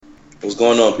What's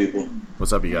going on, people?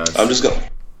 What's up, you guys? I'm just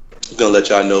gonna let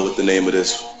y'all know what the name of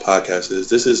this podcast is.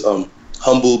 This is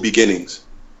Humble Beginnings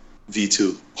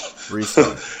V2.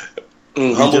 Restart.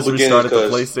 Humble just Beginnings. Restarted the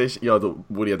PlayStation. Yo,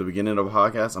 Woody, at the beginning of the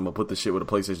podcast, I'm gonna put the shit with a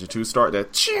PlayStation 2 start. That.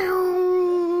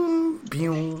 I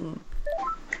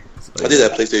think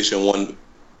that PlayStation 1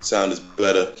 sound is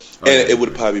better, and it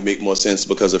would probably make more sense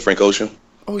because of Frank Ocean.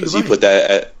 Oh, because he put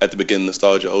that at the beginning of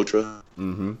Nostalgia Ultra.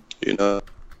 Mm-hmm. You know,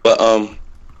 but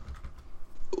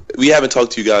we haven't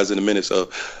talked to you guys in a minute, so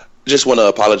just want to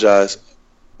apologize.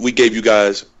 We gave you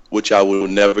guys what y'all will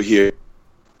never hear.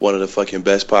 One of the fucking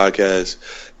best podcasts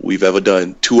we've ever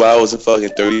done. 2 hours and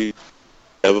fucking 30.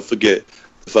 Never forget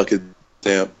the fucking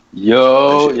damn.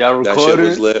 Yo, y'all recorded? That shit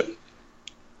was lit.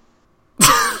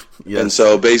 Yes. And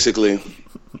so basically,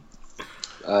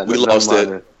 we lost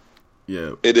it.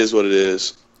 Yeah. It is what it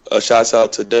is. Shouts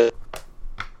out to Dave.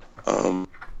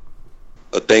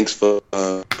 Thanks for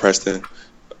Preston.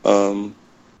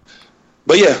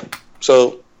 But yeah,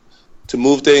 so to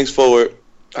move things forward,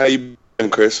 how you been,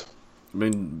 Chris?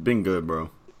 Been good, bro.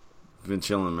 Been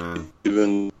chilling, man.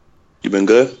 You been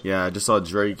good? Yeah, I just saw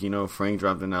Drake. Frank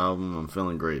dropped an album. I'm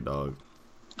feeling great, dog.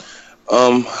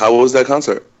 How was that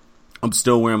concert? I'm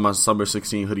still wearing my Summer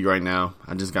 16 hoodie right now.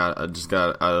 I just got out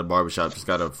of the barbershop. Just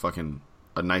got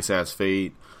a nice ass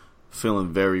fade.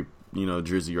 Feeling very,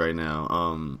 Drizzy right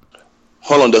now.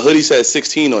 Hold on, the hoodie says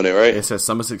 16 on it, right? It says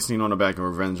Summer 16 on the back and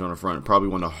Revenge on the front. Probably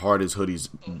one of the hardest hoodies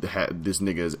this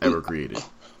nigga has ever created.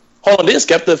 Hold on, didn't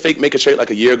Skepta make a shirt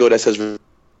like a year ago that says...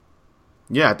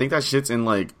 Yeah, I think that shit's in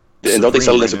like... And don't they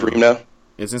sell it in Supreme now?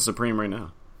 It's in Supreme right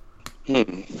now.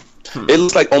 It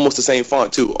looks like almost the same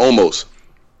font too, almost.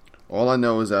 All I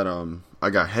know is that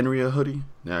I got Henry a hoodie.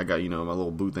 Now I got, my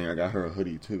little boo thing, I got her a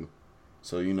hoodie too.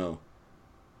 So,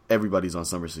 everybody's on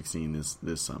Summer 16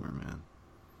 this summer, man.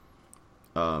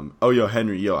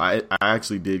 Henry, I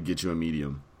actually did get you a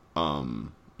medium.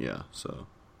 Yeah, so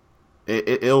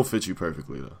it'll fit you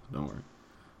perfectly though. Don't worry.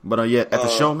 But at the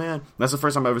show, man, that's the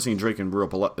first time I've ever seen Drake in real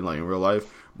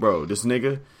life, bro. This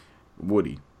nigga,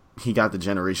 Woody, he got the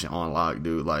generation on lock,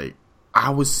 dude. Like,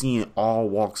 I was seeing all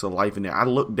walks of life in there. I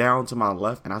looked down to my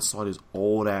left and I saw this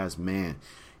old ass man.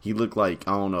 He looked like,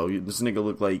 I don't know, this nigga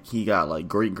looked like he got like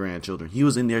great grandchildren. He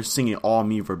was in there singing all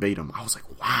me verbatim. I was like,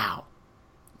 wow.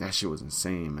 That shit was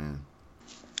insane, man.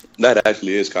 That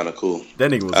actually is kind of cool. That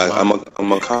nigga was lying.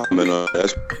 I'm a comment on that.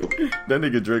 That's cool. That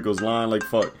nigga Drake was lying like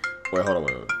fuck. Wait, hold on,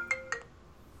 wait.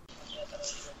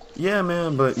 Yeah,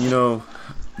 man, but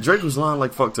Drake was lying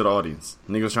like fuck to the audience.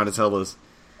 Nigga was trying to tell us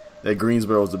that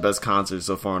Greensboro was the best concert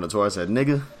so far on the tour. I said,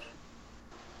 nigga,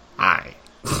 aight.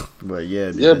 But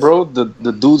yeah, dude, yeah, bro. The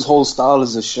dude's whole style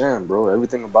is a sham, bro.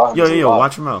 Everything about him. Yo,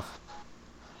 watch your mouth.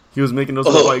 He was making those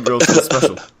little white girls feel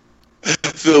special.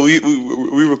 Phil, we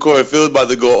recorded. Phil's about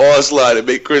to go all slide and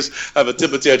make Chris have a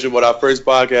temper tantrum on our first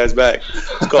podcast back.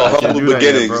 It's called Humble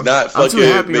Beginnings, yet, not fucking. I'm too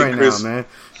happy make right Chris... now, man.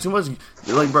 Too much,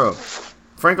 like, bro.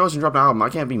 Frank Ocean dropped an album. I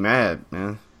can't be mad,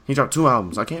 man. He dropped 2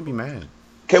 albums. I can't be mad.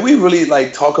 Can we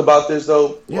really talk about this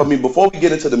though? Yeah. I mean, before we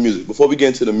get into the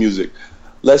music,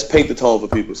 let's paint the tone for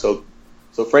people. So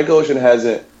Frank Ocean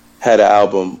hasn't had an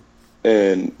album,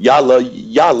 and y'all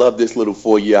love this little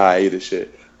 4-year hiatus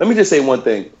shit. Let me just say one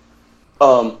thing.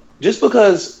 Just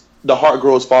because the heart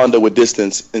grows fonder with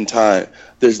distance and time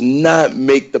does not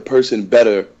make the person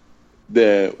better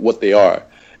than what they are.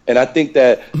 And I think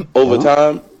that over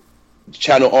time,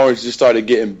 Channel Orange just started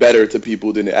getting better to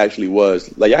people than it actually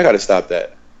was. Like, y'all gotta stop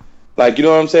that. Like, you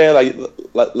know what I'm saying?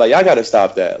 Like y'all gotta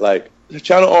stop that. Like,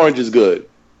 Channel Orange is good.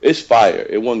 It's fire.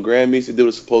 It won Grammys. It did what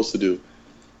it's supposed to do.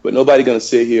 But nobody gonna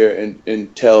sit here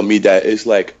and tell me that it's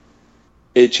like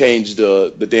it changed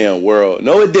the damn world.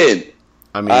 No, it didn't.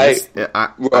 I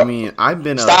mean, I've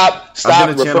been a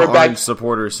Channel Orange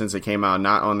supporter since it came out.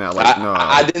 Not on that,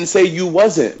 I didn't say you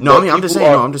wasn't. No, I mean, I'm just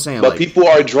saying. But people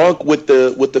are drunk with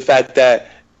the fact that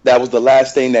was the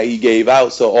last thing that he gave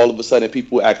out. So all of a sudden,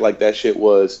 people act like that shit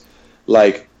was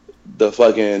like the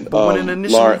fucking. But when it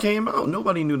initially came out,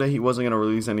 nobody knew that he wasn't going to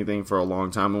release anything for a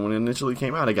long time. And when it initially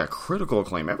came out, it got critical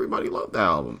acclaim. Everybody loved the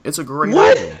album. It's a great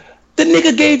album. The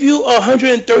nigga gave you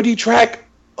 130 track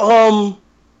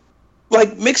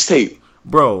mixtape.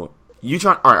 Bro, you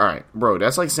try. All right, bro.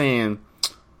 That's like saying,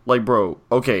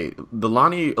 okay, the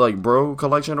Lonnie Bro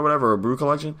collection or whatever, or Brew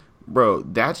collection, bro.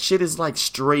 That shit is like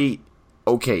straight.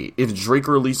 Okay, if Drake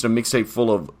released a mixtape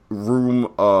full of room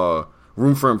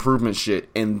for improvement shit,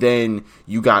 and then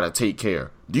you gotta take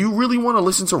care. Do you really want to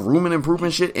listen to room and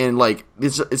improvement shit? And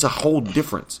it's a whole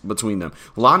difference between them.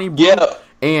 Lonnie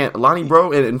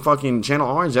Bro and fucking Channel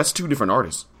Orange. That's 2 different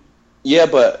artists. Yeah,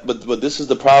 but this is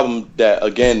the problem that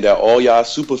all y'all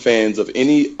super fans of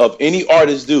any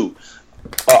artist do.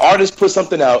 An artist put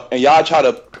something out and y'all try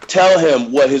to tell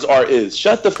him what his art is.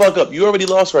 Shut the fuck up. You already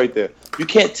lost right there. You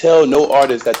can't tell no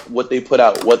artist that what they put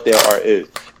out, what their art is.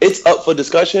 It's up for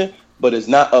discussion, but it's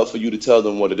not up for you to tell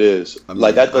them what it is. I mean,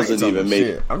 like that doesn't even make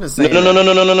it. I'm just saying.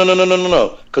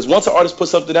 No. Because once an artist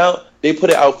puts something out, they put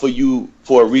it out for you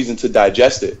for a reason to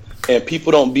digest it. And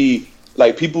people be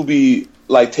like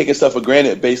taking stuff for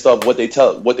granted based off what they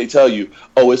tell you.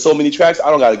 Oh, it's so many tracks.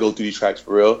 I don't got to go through these tracks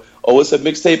for real. Oh, it's a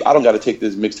mixtape. I don't got to take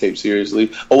this mixtape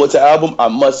seriously. Oh, it's an album. I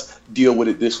must deal with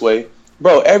it this way,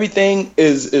 bro. Everything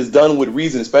is done with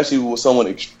reason, especially with someone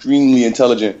extremely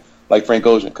intelligent like Frank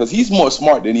Ocean, because he's more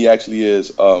smart than he actually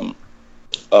is artistic.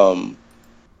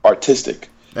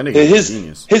 That nigga is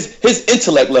genius. His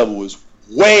intellect level is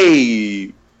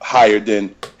way higher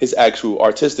than his actual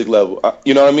artistic level.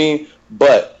 You know what I mean?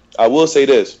 But I will say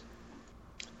this: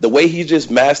 the way he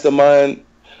just mastermind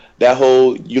that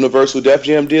whole Universal Def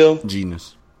Jam deal,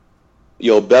 genius.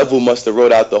 Yo, Bevel must have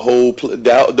wrote out the whole playbook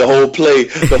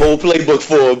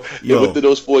for him within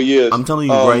those 4 years. I'm telling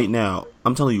you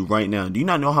right now. Do you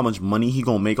not know how much money he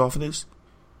gonna make off of this?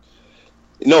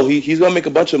 No, he's gonna make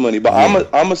a bunch of money. But yeah.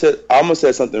 I'm gonna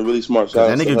say something really smart. So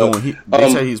that nigga going.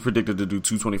 They say he's predicted to do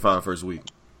 225 first week.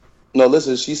 No,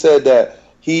 listen. She said that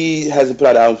he hasn't put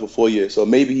out an album for 4 years, so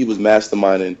maybe he was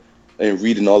masterminding and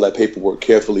reading all that paperwork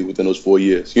carefully within those 4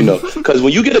 years. You know, because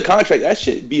when you get a contract, that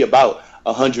shit be about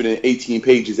 118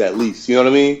 pages at least. You know what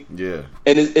I mean? Yeah.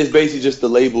 And it's basically just the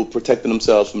label protecting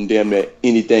themselves from damn near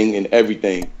anything and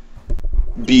everything.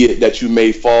 Be it that you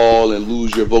may fall and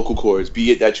lose your vocal cords.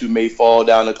 Be it that you may fall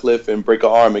down a cliff and break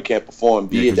an arm and can't perform.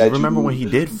 Be it that you remember when he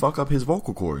did fuck up his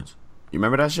vocal cords? You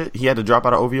remember that shit? He had to drop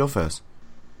out of OVO Fest.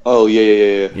 Oh,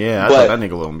 yeah. Yeah, I thought that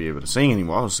nigga wouldn't be able to sing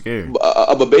anymore. I was scared.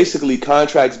 But basically,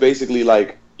 contracts basically,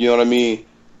 like, you know what I mean?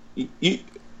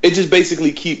 It just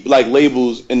basically keep, like,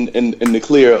 labels in the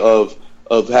clear of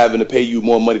having to pay you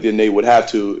more money than they would have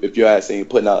to if your ass ain't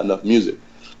putting out enough music.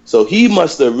 So he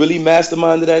must have really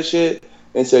masterminded that shit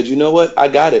and said, you know what? I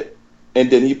got it.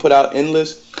 And then he put out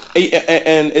Endless.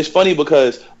 And it's funny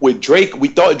because with Drake, we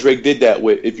thought Drake did that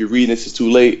with If You're Reading This Is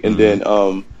Too Late. And then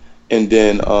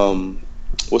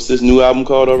what's this new album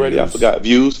called already? Views. I forgot.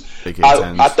 Views.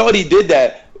 I thought he did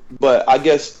that, but I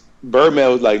guess Birdman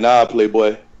was like, nah,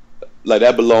 Playboy. Like,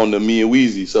 that belonged to me and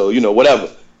Weezy. So, you know, whatever.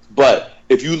 But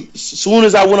as soon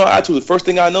as I went on iTunes, the first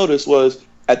thing I noticed was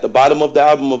at the bottom of the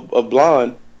album of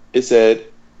Blonde, it said,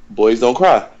 Boys Don't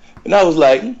Cry. And I was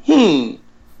like,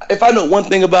 if I know one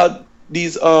thing about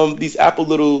these Apple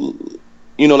little,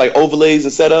 you know, like overlays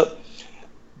and setup,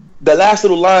 the last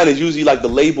little line is usually like the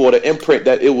label or the imprint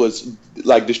that it was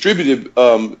like distributed.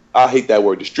 I hate that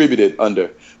word, distributed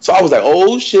under. So I was like,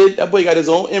 oh shit, that boy got his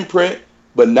own imprint.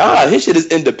 But nah, his shit is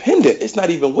independent. It's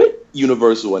not even with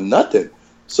Universal or nothing.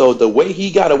 So the way he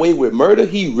got away with Murder,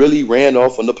 he really ran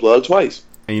off on the plug twice.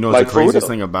 And you know what's the craziest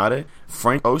thing about it?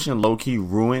 Frank Ocean low-key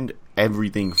ruined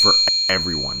everything for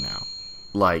everyone now.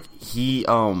 Like, he,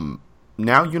 now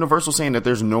Universal saying that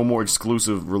there's no more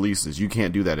exclusive releases. You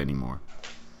can't do that anymore.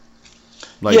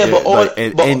 Like, yeah,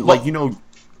 you know,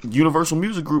 Universal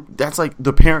Music Group, that's like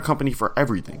the parent company for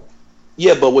everything.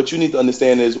 Yeah, but what you need to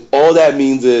understand is all that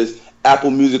means is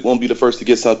Apple Music won't be the first to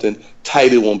get something.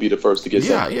 Tidal won't be the first to get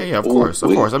something. Yeah, of course. I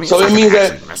mean, so it means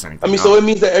it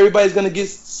means that everybody's gonna get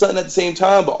something at the same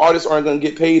time, but artists aren't gonna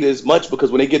get paid as much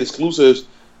because when they get exclusives,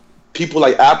 people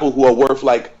like Apple who are worth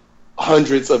like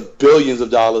hundreds of billions of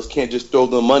dollars can't just throw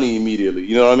them money immediately.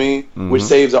 You know what I mean? Mm-hmm. Which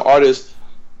saves the artist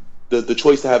the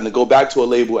choice to having to go back to a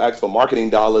label, ask for marketing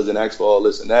dollars, and ask for all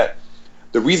this and that.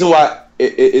 The reason why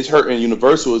it's hurting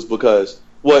Universal is because,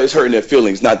 well, it's hurting their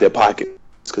feelings, not their pockets,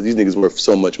 because these niggas worth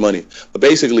so much money. But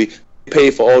basically, they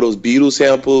paid for all those Beatles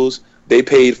samples. They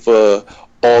paid for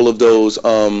all of those,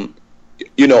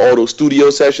 you know, all those studio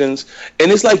sessions. And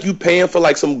it's like you paying for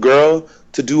like some girl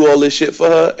to do all this shit for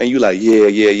her, and you like,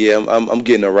 yeah, I'm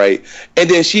getting her right. And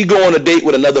then she go on a date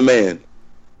with another man.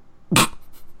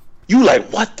 You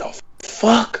like, what the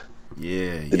fuck?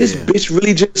 Yeah. This bitch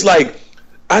really just like,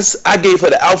 I gave her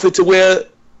the outfit to wear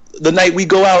the night we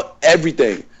go out,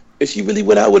 everything. And she really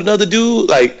went out with another dude,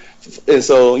 like, and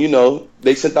so, you know,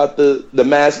 they sent out the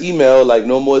mass email, like,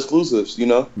 no more exclusives, you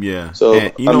know? Yeah. So,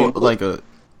 and, you know,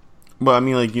 but I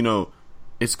mean, like, you know,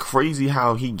 it's crazy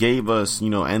how he gave us, you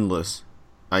know, Endless,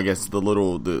 I guess, the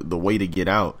way to get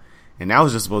out. And that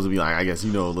was just supposed to be like, I guess,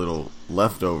 you know, little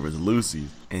leftovers, Lucy.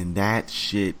 And that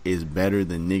shit is better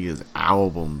than niggas'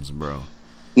 albums, bro.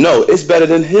 No, it's better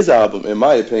than his album, in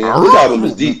my opinion. His album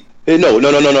is deep.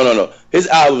 No. His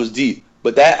album is deep.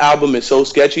 But that album is so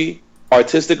sketchy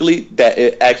artistically that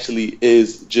it actually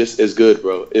is just as good,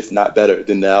 bro, if not better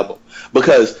than the album.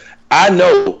 Because I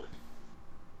know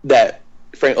that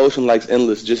Frank Ocean likes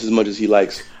Endless just as much as he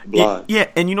likes Blonde. Yeah,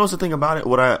 and you know what's the thing about it?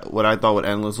 What I thought with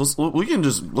Endless,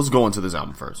 let's go into this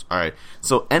album first. All right,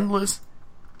 so Endless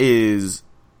is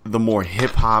the more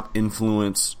hip hop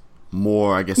influence,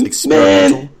 more I guess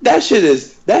experimental. Man, that shit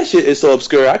is so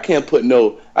obscure. I can't put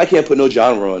no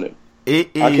genre on it. It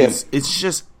is.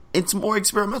 It's more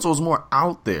experimental. It's more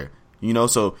out there. You know.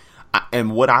 So,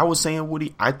 and what I was saying,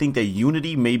 Woody, I think that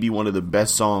Unity may be one of the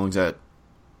best songs that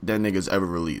niggas ever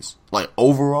released. Like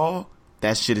overall,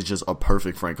 that shit is just a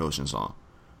perfect Frank Ocean song.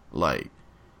 Like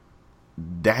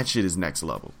that shit is next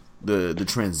level. The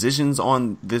transitions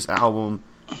on this album,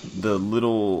 the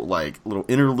little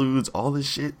interludes, all this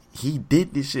shit, he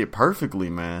did this shit perfectly,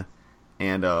 man.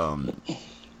 And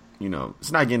you know,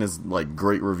 it's not getting as like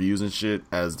great reviews and shit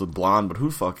as the Blonde, but who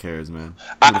the fuck cares, man?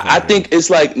 I think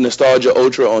it's like Nostalgia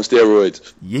Ultra on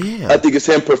steroids. Yeah, I think it's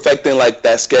him perfecting like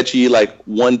that sketchy like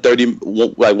 1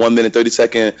 minute 30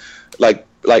 second like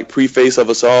preface of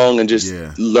a song and just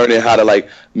learning how to like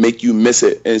make you miss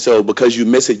it. And so because you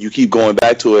miss it, you keep going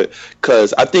back to it.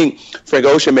 Because I think Frank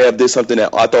Ocean may have did something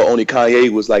that I thought only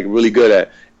Kanye was like really good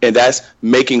at, and that's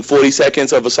making 40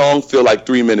 seconds of a song feel like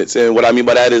 3 minutes. And what I mean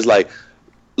by that is like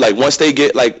once they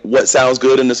get like what sounds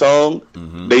good in the song,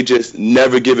 they just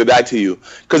never give it back to you.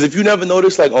 Because if you never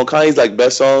notice, like on Kanye's like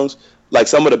best songs, like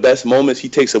some of the best moments he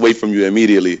takes away from you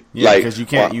immediately. Yeah, like, because you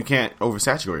can't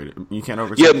oversaturate it. You can't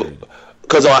oversaturate it.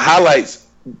 Because on Highlights,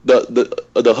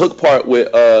 the hook part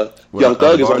with Young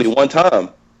Thug is only one time.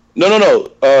 No.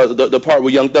 The part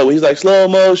with Young Thug, where he's like slow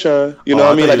motion. You know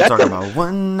what I mean? Like that's talking about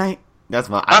one night. That's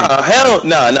my hell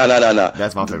no.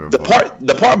 That's my favorite.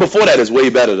 The part before that is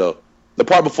way better though. The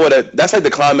part before that, that's like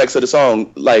the climax of the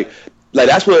song. Like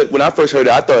that's what when I first heard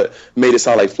it, I thought made it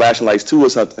sound like Flashing Lights 2 or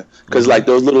something. Because like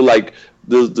those little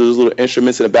those little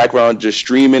instruments in the background just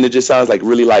streaming, it just sounds like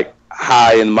really like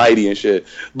high and mighty and shit.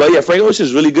 But yeah, Frank Ocean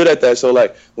is really good at that. So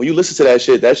like when you listen to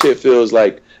that shit feels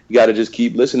like you got to just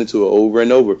keep listening to it over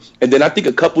and over. And then I think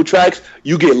a couple tracks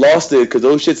you get lost in because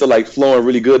those shits are like flowing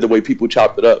really good the way people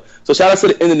chop it up. So shout out to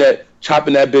the internet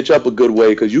chopping that bitch up a good way,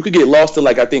 because you could get lost in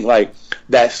like I think like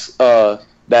that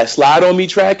Slide on Me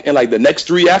track and like the next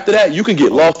 3 after that, you can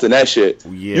get lost in that shit.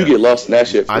 Yeah. You get lost in that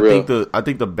shit for real. I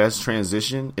think the best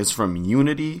transition is from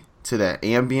Unity to that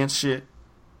Ambience shit,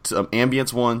 to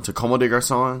Ambience 1 to Como des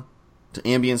Garçons to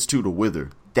Ambience 2 to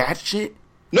Wither. That shit.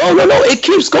 No, it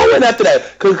keeps going after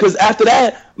that. Cause after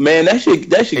that, man, that shit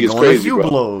gets crazy, Hugh bro.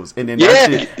 Blows, and then that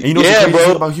shit. And you know what's crazy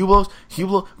shit about Hugh Blows? Hugh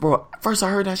Blows, bro. First I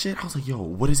heard that shit, I was like, yo,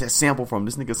 what is that sample from?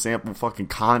 This nigga sampled fucking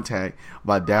Contact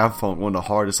by Daft Punk, one of the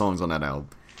hardest songs on that album.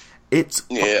 It's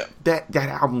that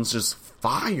album's just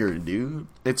fire, dude.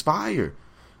 It's fire,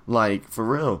 like for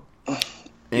real.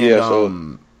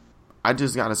 And I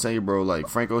just gotta say, bro, like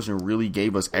Frank Ocean really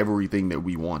gave us everything that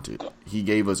we wanted. He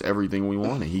gave us everything we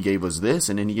wanted. He gave us this,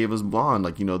 and then he gave us Blonde.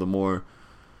 Like, you know, the more,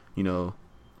 you know,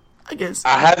 I guess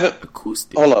I haven't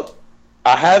acoustic. Hold up,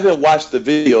 I haven't watched the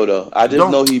video though. I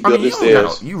just know he built the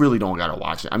stairs. You really don't gotta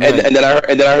watch it. I mean, and then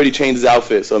I heard he changed his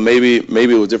outfit. So maybe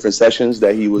it was different sessions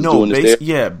that he was doing the stairs.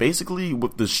 Yeah, basically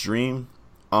with the stream,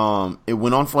 it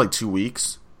went on for like 2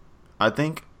 weeks, I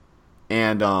think,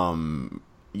 and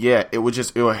yeah, he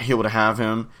would have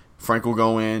him. Frank will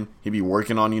go in. He'd be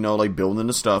working on, you know, like building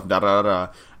the stuff,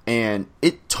 and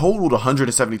it totaled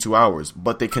 172 hours,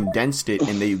 but they condensed it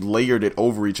and they layered it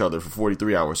over each other for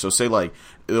 43 hours. So say like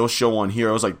it'll show on here,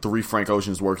 it was like 3 Frank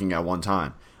Oceans working at one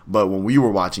time, but when we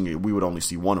were watching it, we would only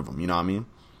see one of them. You know what I mean?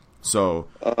 So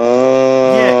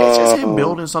yeah, it's just him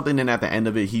building something, and at the end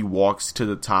of it, he walks to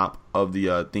the top of the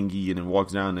thingy and then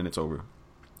walks down, and it's over.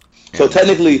 So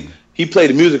technically, he played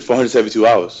the music for 172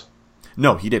 hours.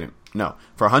 No, he didn't. No.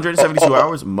 For 172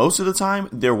 hours, most of the time,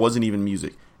 there wasn't even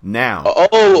music. Now,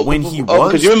 when he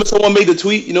was... Because you remember someone made the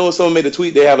tweet? You know when someone made the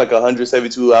tweet, they have like a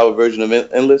 172-hour version of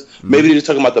Endless? Maybe they're just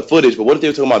talking about the footage, but what if they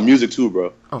were talking about music too,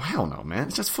 bro? Oh, hell no, man.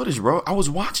 It's just footage, bro. I was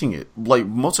watching it. Like,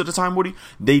 most of the time, Woody,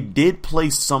 they did play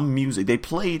some music. They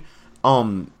played...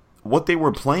 what they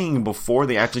were playing before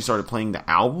they actually started playing the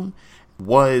album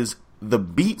was the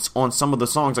beats on some of the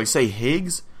songs. Like, say,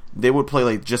 Higgs... They would play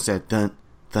like just that dun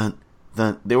dun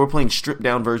dun. They were playing stripped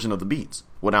down version of the beats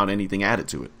without anything added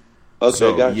to it. Okay,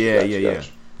 so, gotcha. Yeah.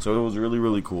 So it was really,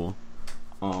 really cool.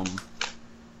 All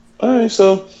right,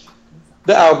 so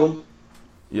the album,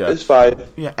 it's fire.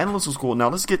 Yeah, Endless was cool. Now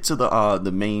let's get to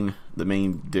the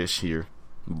main dish here,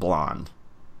 Blonde,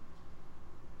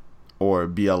 or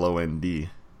BLOND,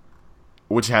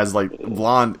 which has like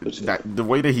Blonde. The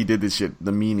way that he did this shit,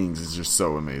 the meanings is just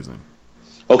so amazing.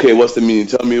 Okay, what's the meaning?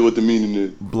 Tell me what the meaning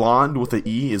is. Blonde with a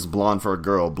E is blonde for a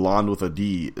girl. Blonde with a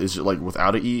D is like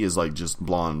without a E is like just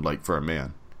blonde like for a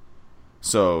man.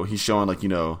 So he's showing like, you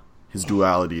know, his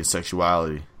duality, his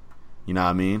sexuality. You know what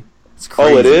I mean? It's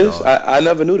crazy. Oh, it is? I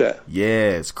never knew that.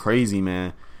 Yeah, it's crazy,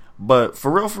 man. But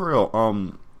for real,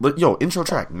 yo, intro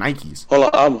track, Nikes.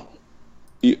 Hold on,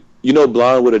 you know,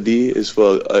 blonde with a D is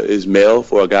male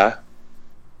for a guy.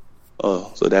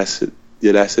 Oh, so that's it.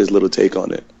 Yeah, that's his little take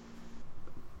on it.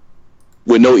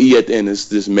 With no E at the end, it's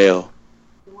just male.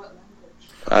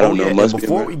 I don't know. Yeah. Must and be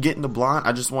before we get into blonde,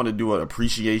 I just want to do an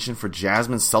appreciation for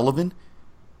Jasmine Sullivan.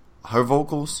 Her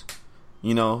vocals,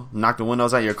 you know, knock the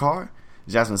windows out your car.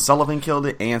 Jasmine Sullivan killed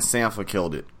it, and Sampha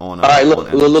killed it. All right,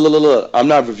 look. I'm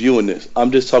not reviewing this.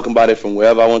 I'm just talking about it from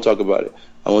wherever I want to talk about it.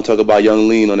 I want to talk about Young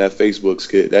Lean on that Facebook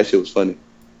skit. That shit was funny.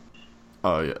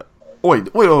 Oh, yeah.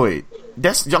 Wait.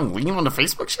 That's Young Lean on the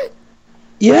Facebook shit?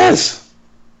 Yes.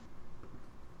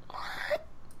 What?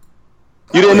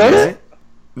 You didn't know that?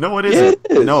 No, it isn't. Yeah,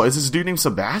 it is. No, it's this dude named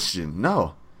Sebastian.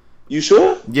 No. You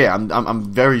sure? Yeah,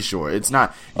 I'm very sure. It's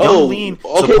not. Young Lean.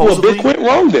 Okay, well, Big went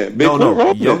wrong then.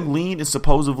 Young Lean is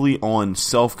supposedly on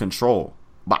Self Control,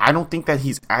 but I don't think that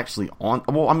he's actually on.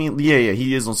 Well, I mean, yeah,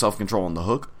 he is on Self Control on the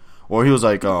hook, or he was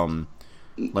like, I'm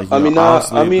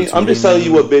just telling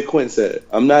you what Big Quint said.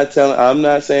 I'm not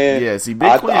saying. Yeah, see,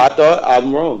 Big Quint. I thought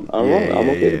I'm wrong. I'm wrong. I'm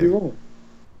okay to be wrong.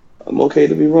 I'm okay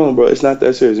to be wrong, bro. It's not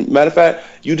that serious. Matter of fact,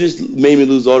 you just made me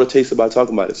lose all the taste about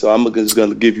talking about it, so I'm just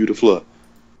gonna give you the floor.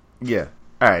 Yeah.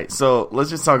 All right. So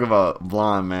let's just talk about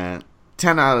Blonde, man.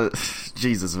 10 out of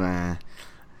Jesus, man.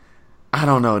 I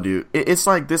don't know, dude. It's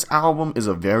like this album is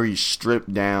a very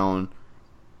stripped down.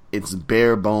 It's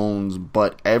bare bones,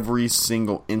 but every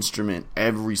single instrument,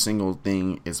 every single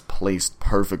thing is placed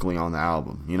perfectly on the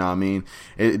album. You know what I mean?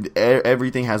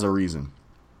 Everything has a reason.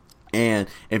 And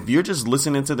if you're just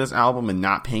listening to this album and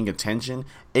not paying attention,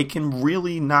 it can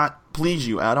really not please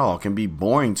you at all. It can be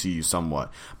boring to you somewhat.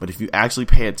 But if you actually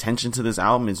pay attention to this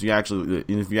album, if you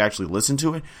actually listen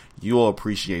to it, you will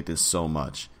appreciate this so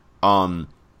much.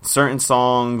 Certain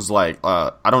songs like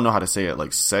I don't know how to say it,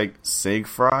 like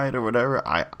Siegfried or whatever.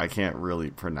 I can't really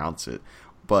pronounce it.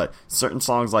 But certain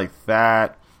songs like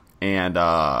that and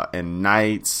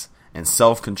Nights and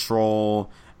Self Control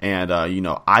and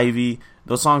Ivy.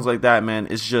 Those songs like that, man,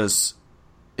 it's just,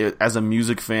 as a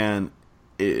music fan,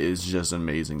 it is just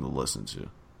amazing to listen to,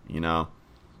 you know?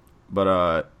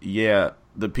 But, yeah,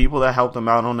 the people that helped them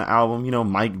out on the album,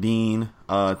 Mike Dean,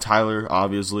 Tyler,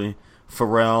 obviously,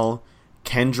 Pharrell,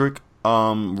 Kendrick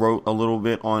wrote a little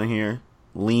bit on here,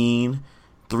 Lean,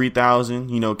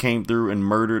 3000, came through and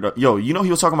murdered. He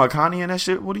was talking about Kanye and that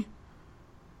shit, Woody?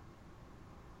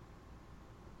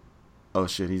 Oh,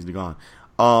 shit, he's gone.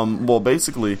 Well,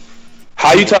 basically...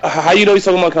 How you know he's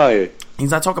talking about Kanye? He's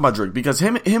not talking about Drake because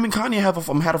him and Kanye had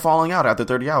a falling out after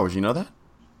 30 hours. You know that?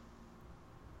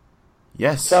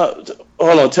 Yes. Hold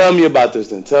on. Tell me about this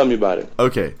then. Tell me about it.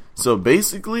 Okay. So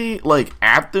basically, like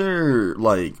after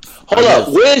like. Hold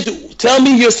up. Tell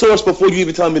me your source before you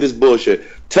even tell me this bullshit.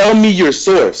 Tell me your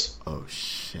source. Oh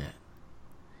shit.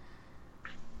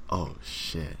 I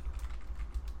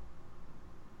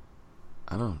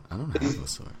don't have a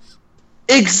source.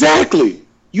 Exactly.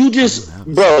 You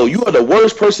are the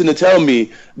worst person to tell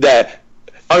me that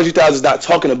Andre 3000 is not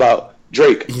talking about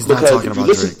Drake. He's not talking about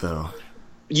Drake, though.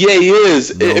 Yeah, he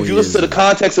is. No, if you listen to the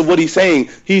context of what he's saying,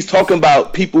 he's talking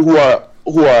about people who are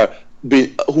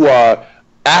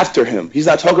after him. He's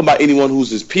not talking about anyone who's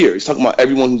his peer. He's talking about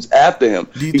everyone who's after him.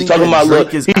 Do you think that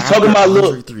Drake is after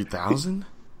Andre 3000?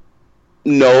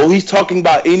 No, he's talking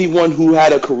about anyone who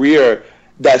had a career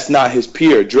that's not his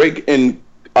peer. Drake and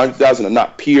Andre 3000 are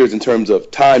not peers in terms of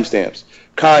timestamps.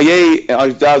 Kanye and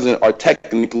Andre 3000 are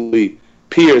technically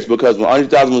peers because when Andre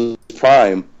 3000 was in his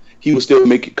prime, he was still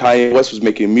making. Kanye West was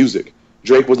making music.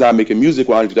 Drake was not making music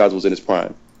when Andre 3000 was in his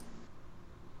prime.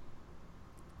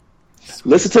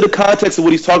 Listen to the context of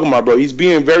what he's talking about, bro. He's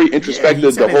being very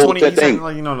introspective. The whole thing.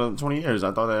 The 20 years.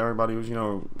 I thought that everybody was,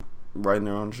 writing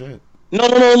their own shit. No.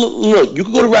 Look, you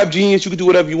can go to Rap Genius. You can do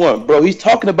whatever you want, bro. He's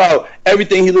talking about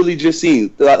everything he literally just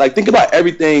seen. Like, think about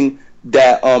everything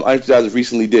that Andre 3000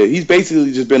 recently did. He's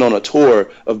basically just been on a tour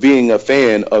of being a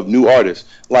fan of new artists.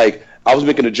 Like, I was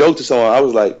making a joke to someone. I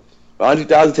was like, Andre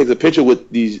 3000 takes a picture with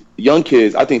these young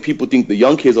kids. I think people think the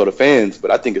young kids are the fans,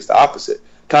 but I think it's the opposite.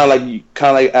 Kind of like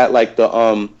at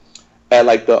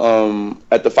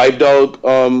the Phife Dawg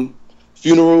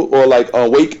funeral or like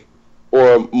wake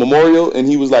or memorial, and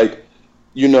he was like.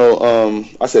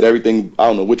 I said everything. I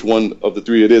don't know which one of the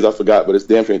three it is. I forgot, but it's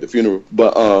damn sure at the funeral.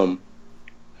 But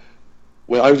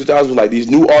when Andre 3000 was like these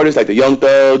new artists, like the Young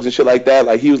Thugs and shit like that,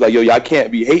 like he was like, yo, y'all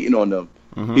can't be hating on them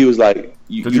He was like,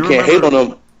 you can't hate on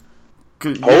him.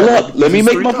 Hold up, let me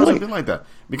make my point. Something like that.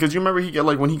 Because you remember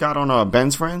when he got on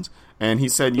Ben's Friends, and he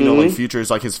said, you know, like Future is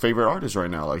like his favorite artist right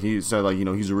now. Like he said, like, you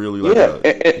know, he's really like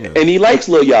and he likes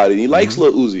Lil Yachty, he likes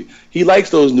Lil Uzi, he likes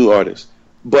those new artists.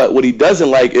 But what he doesn't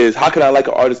like is, how can I like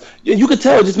an artist? You could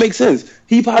tell, it just makes sense.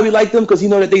 He probably liked them because he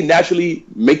know that they naturally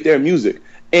make their music.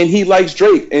 And he likes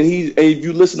Drake. And if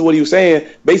you listen to what he was saying,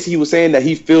 basically he was saying that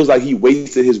he feels like he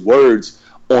wasted his words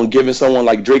on giving someone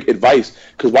like Drake advice.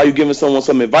 Because why you giving someone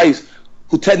some advice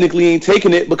who technically ain't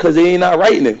taking it because they ain't not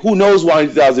writing it? Who knows why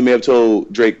 2000 may have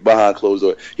told Drake behind closed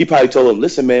doors? He probably told him,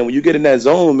 listen, man, when you get in that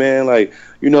zone, man, like,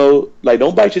 you know, like,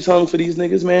 don't bite your tongue for these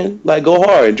niggas, man. Like, go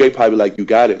hard. And Drake probably like, you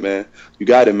got it, man. You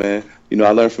got it, man. You know,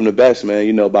 I learned from the best, man.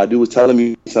 You know, Badu was telling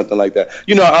me something like that.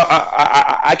 You know,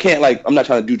 I can't, like, I'm not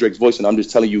trying to do Drake's voice, and I'm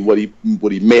just telling you what he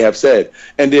may have said.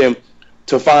 And then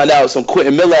to find out some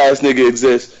Quentin Miller ass nigga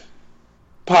exists,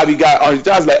 probably got on his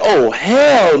eyes like, oh,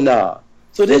 hell nah.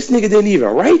 So this nigga didn't even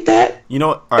write that? You know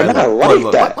what? All right,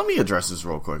 look, let me address this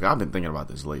real quick. I've been thinking about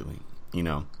this lately. You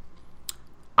know,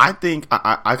 I think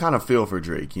I kind of feel for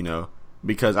Drake, you know,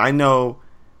 because I know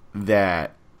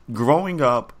that growing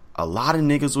up, a lot of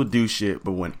niggas would do shit,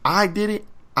 but when I did it,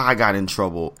 I got in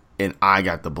trouble and I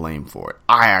got the blame for it.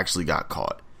 I actually got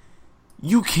caught.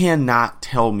 You cannot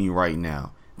tell me right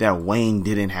now that Wayne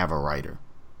didn't have a writer.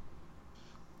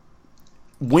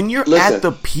 When you're at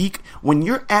the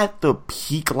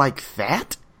peak like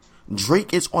that,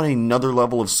 Drake is on another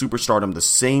level of superstardom the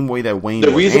same way that Wayne.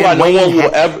 The reason why no one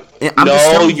will ever.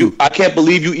 I can't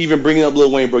believe you even bringing up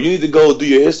Lil Wayne, bro. You need to go do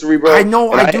your history, bro. I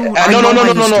know, I do. No.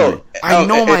 I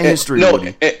know my history. No,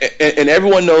 and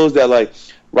everyone knows that. Like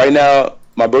right now,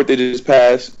 my birthday just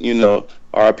passed. You know,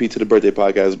 RIP to the birthday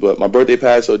podcast. But my birthday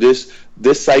passed, so this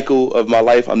cycle of my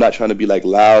life, I'm not trying to be like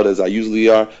loud as I usually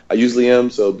am.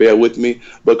 So bear with me.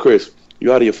 But Chris,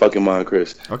 you out of your fucking mind,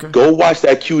 Chris. Okay. Go watch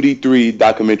that QD3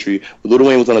 documentary. Lil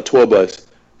Wayne was on a tour bus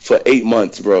for 8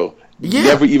 months, bro. Yeah.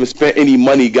 Never even spent any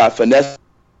money. Got finessed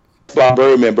by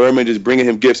Birdman. Birdman just bringing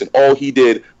him gifts, and all he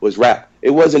did was rap. It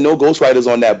wasn't no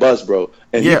ghostwriters on that bus, bro.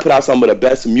 And he put out some of the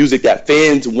best music that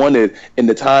fans wanted in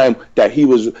the time that he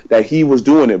was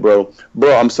doing it, bro.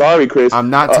 Bro, I'm sorry, Chris.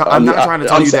 I'm not trying to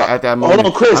tell you that at that moment. Hold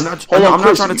on, Chris. I'm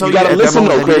not trying to tell you that at that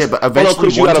moment. Chris. But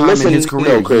eventually, one time in his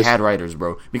career, he had writers,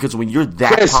 bro. Because when you're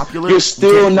that popular, you're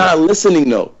still not listening,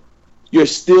 though. You're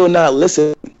still not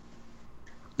listening.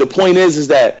 The point is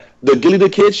that the Gilly the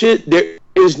Kid shit, there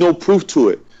is no proof to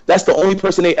it. That's the only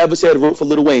person they ever said wrote for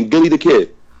Lil Wayne, Gilly the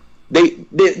Kid. There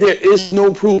is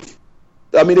no proof.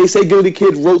 I mean, they say Gilly the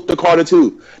Kid wrote the Carter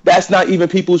 2. That's not even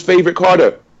people's favorite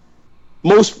Carter.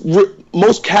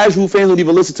 Most casual fans don't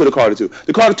even listen to the Carter 2.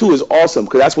 The Carter 2 is awesome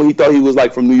because that's when he thought he was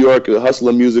like from New York,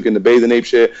 hustling music and the Bathing Ape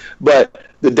shit. But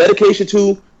the Dedication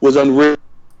 2 was unreal.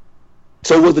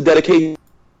 So was the Dedication.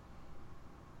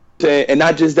 And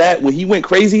not just that, when he went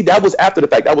crazy, that was after the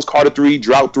fact. That was Carter 3,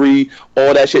 Drought 3,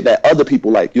 all that shit that other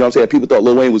people like. You know what I'm saying? People thought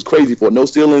Lil Wayne was crazy for No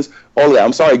Ceilings, all of that.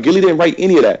 I'm sorry, Gilly didn't write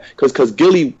any of that because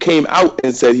Gilly came out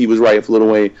and said he was writing for Lil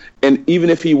Wayne. And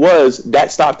even if he was,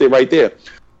 that stopped it right there.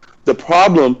 The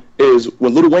problem is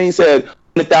when Lil Wayne said,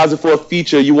 100,000 for a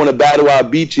feature, you want to battle, I'll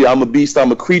beat you, I'm a beast,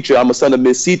 I'm a creature, I'm a son of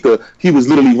Miss Sita, he was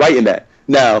literally writing that.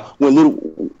 Now,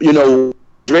 when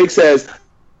Drake says,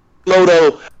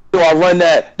 Lodo, so I run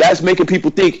that's making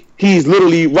people think he's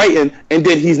literally writing, and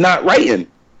then he's not writing.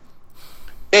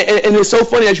 And it's so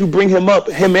funny that you bring him up,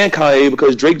 him and Kanye,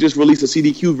 because Drake just released a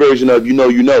CDQ version of You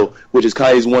Know, which is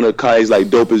one of Kanye's like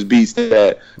dopest beats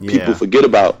that people forget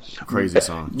about. Crazy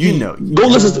song. Go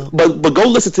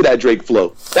listen to that Drake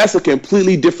flow. That's a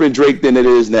completely different Drake than it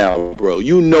is now, bro.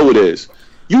 You know it is.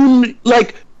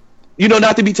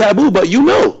 Not to be taboo, but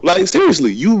like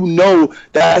seriously,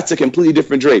 that's a completely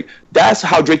different Drake. That's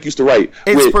how Drake used to write.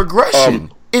 It's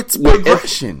progression. It's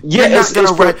progression. You're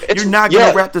not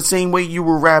gonna rap the same way you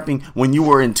were rapping when you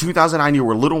were in 2009. You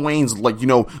were Lil Wayne's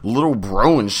little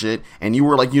bro and shit, and you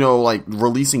were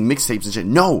releasing mixtapes and shit.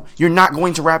 No, you're not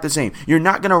going to rap the same. You're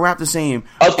not gonna rap the same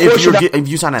if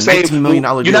you sign a $19 million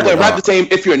deal. You're not gonna rap the same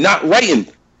if you're not writing,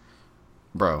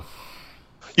 bro.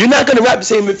 You're not gonna rap the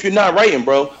same if you're not writing,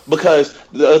 bro. Because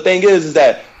the thing is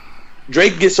that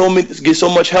Drake gets so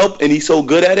much help and he's so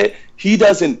good at it. He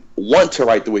doesn't want to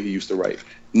write the way he used to write.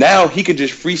 Now he can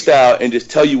just freestyle and just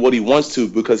tell you what he wants to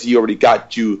because he already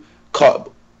got you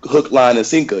caught hook, line, and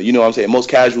sinker. You know what I'm saying? Most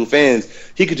casual fans,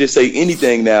 he could just say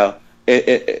anything now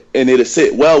and it'll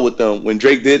sit well with them. When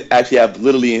Drake did actually have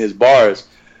literally in his bars,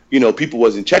 people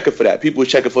wasn't checking for that. People was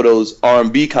checking for those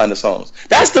R&B kind of songs.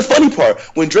 That's the funny part.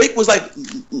 When Drake was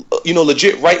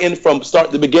legit writing from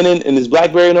start to beginning in his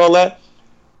BlackBerry and all that,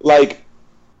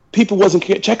 people wasn't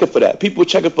checking for that. People were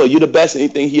checking for "You the Best"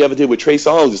 anything he ever did with Trey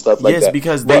Songz and stuff like that. Yes,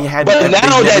 because they had. But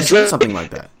now that Drake something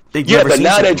like that. But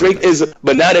now that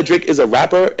Drake is a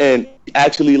rapper and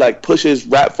actually like pushes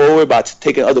rap forward by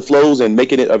taking other flows and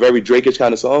making it a very Drake-ish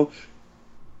kind of song.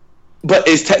 But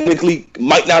it's technically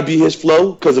might not be his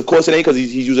flow because of course it ain't because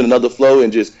he's using another flow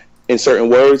and just in certain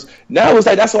words. Now it's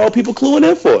like that's all people cluing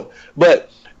in for.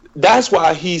 But that's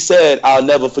why he said I'll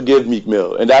never forgive Meek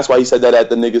Mill, and that's why he said that at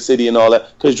the Nigga City and all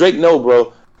that. Because Drake, no,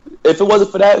 bro. If it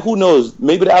wasn't for that, who knows?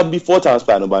 Maybe the album be 4 times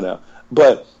platinum by now.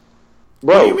 But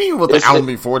bro, what do you mean with the album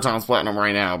be 4 times platinum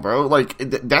right now, bro? Like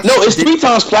it's 3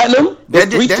 times platinum.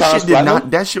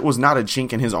 That shit was not a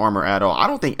chink in his armor at all. I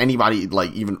don't think anybody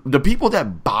like even the people that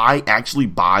actually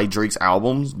buy Drake's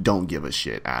albums don't give a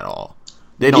shit at all.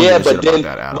 They don't give a shit about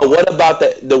that at all. But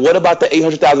what about the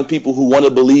 800,000 people who want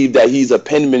to believe that he's a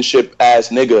penmanship ass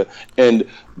nigga? And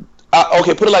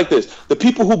okay, put it like this: the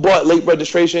people who bought Late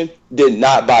Registration did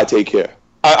not buy Take Care.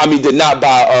 Did not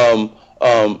buy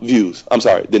Views. I'm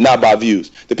sorry, did not buy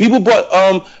Views. The people who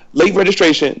bought Late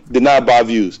Registration did not buy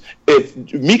Views. If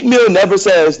Meek Mill never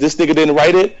says this nigga didn't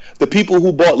write it, the people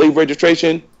who bought Late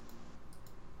Registration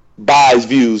buys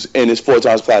Views and is 4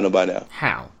 times platinum by now.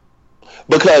 How?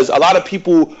 Because a lot of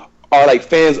people are like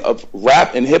fans of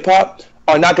rap and hip hop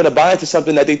are not going to buy into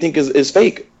something that they think is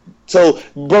fake. So,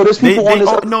 bro, there's people on this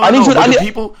earth. I need you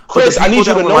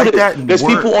to know that there's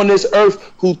people on this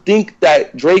earth who think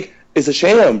that Drake is a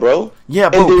sham, bro. Yeah,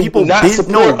 bro. People didn't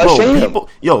know,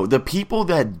 bro. The people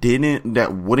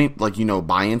that wouldn't like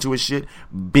buy into his shit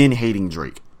been hating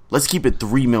Drake. Let's keep it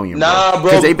 3 million. Nah, bro.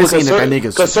 Because they've been saying that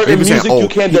nigga's. Because certain music you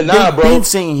can't deny, bro. They've been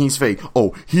saying he's fake.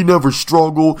 Oh, he never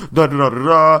struggled. Da da da da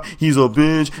da. He's a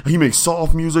bitch. He makes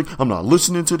soft music. I'm not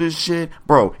listening to this shit,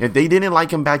 bro. If they didn't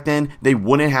like him back then, they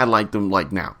wouldn't have liked him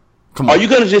like now. Come on. Are you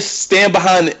gonna just stand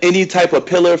behind any type of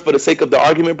pillar for the sake of the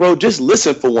argument, bro? Just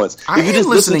listen for once. I am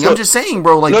listening. I'm just saying,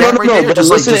 bro. Like no, that right there. But just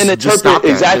listen like, and interpret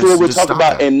exactly what we're talking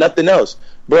about and nothing else,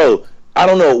 bro. I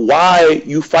don't know why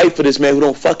you fight for this man who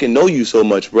don't fucking know you so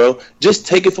much, bro. Just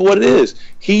take it for what it is.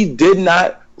 He did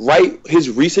not write his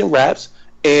recent raps,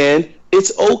 and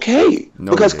it's okay.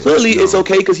 Because clearly it's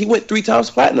okay because he went 3 times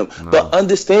platinum. But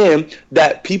understand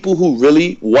that people who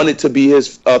really wanted to be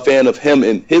his fan of him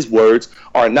and his words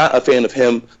are not a fan of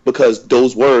him because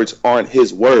those words aren't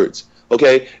his words.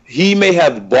 Okay? He may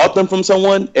have bought them from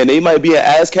someone, and they might be an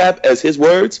ASCAP as his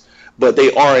words, but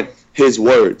they aren't his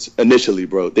words initially,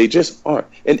 bro. They just aren't.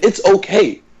 And it's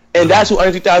okay. And that's what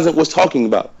Andre 3000 was talking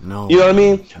about. No. You know what I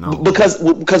mean? No. Because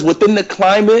within the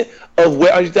climate of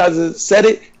where Andre 3000 said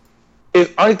it,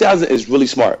 if Andre 3000 is really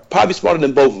smart, probably smarter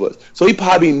than both of us. So he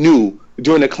probably knew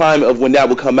during the climate of when that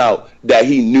would come out that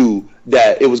he knew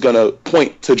that it was going to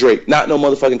point to Drake, not no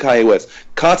motherfucking Kanye West.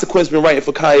 Consequence been writing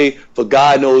for Kanye for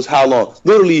God knows how long.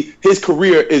 Literally, his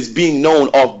career is being known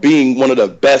off being one of the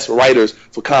best writers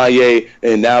for Kanye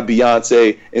and now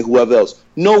Beyonce and whoever else.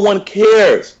 No one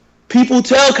cares. People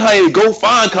tell Kanye, go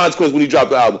find Consequence when he dropped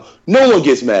the album. No one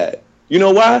gets mad. You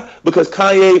know why? Because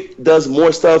Kanye does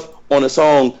more stuff on a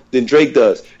song than Drake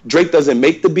does. Drake doesn't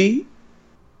make the beat.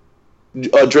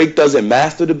 Drake doesn't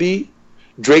master the beat.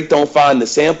 Drake don't find the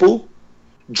sample.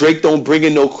 Drake don't bring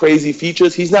in no crazy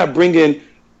features. He's not bringing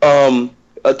a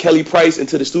Kelly Price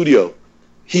into the studio.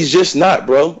 He's just not,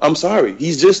 bro. I'm sorry.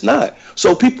 He's just not.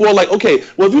 So people are like, okay,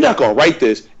 well, if you're not going to write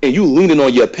this and you leaning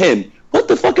on your pen, what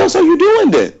the fuck else are you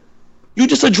doing then? You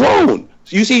just a drone.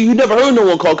 You see, you never heard no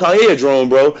one call Kanye a drone,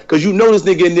 bro, because you know this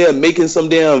nigga in there making some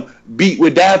damn beat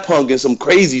with Daft Punk and some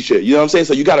crazy shit. You know what I'm saying?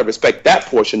 So you got to respect that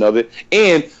portion of it.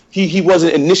 And he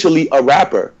wasn't initially a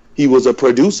rapper. He was a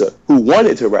producer who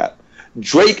wanted to rap.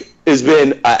 Drake has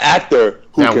been an actor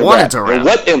who can rap.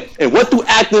 And what do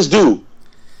actors do?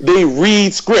 They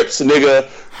read scripts, nigga.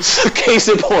 Case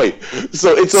in point.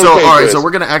 So it's okay. So all right, so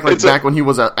we're gonna act like back when he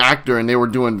was an actor and they were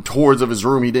doing tours of his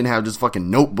room, he didn't have just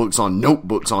fucking notebooks on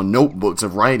notebooks on notebooks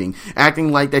of writing,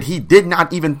 acting like that he did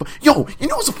not even. Yo, you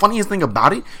know what's the funniest thing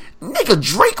about it? Nigga,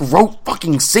 Drake wrote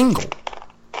fucking Single.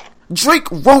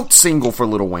 Drake wrote Single for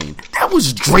Lil Wayne. That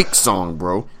was Drake's song,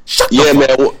 bro. Shut the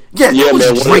fuck up. Yeah, that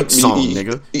was Drake's song,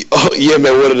 nigga. Yeah,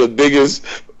 man. One of the biggest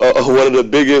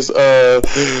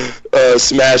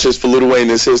smashes for Lil Wayne in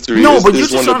his history. No, but you're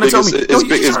just trying to tell me.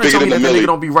 You're trying to tell me that nigga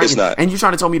don't be writing, and you're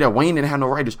trying to tell me that Wayne didn't have no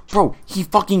writers, bro. He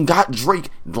fucking got Drake,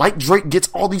 like Drake gets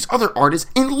all these other artists,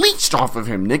 and leached off of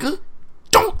him, nigga.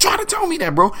 Don't Try to tell me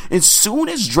that, bro. As soon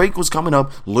as Drake was coming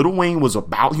up, Lil Wayne was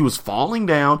falling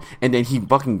down, and then he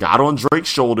fucking got on Drake's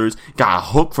shoulders, got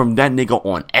hooked from that nigga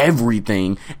on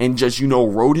everything, and just,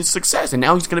 rode his success. And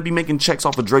now he's gonna be making checks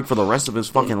off of Drake for the rest of his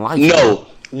fucking life. No.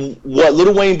 What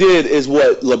Lil Wayne did is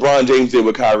what LeBron James did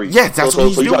with Kyrie. Yes, that's what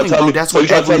he's doing, bro. That's what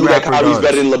every rapper does. Kyrie's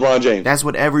better than LeBron James. That's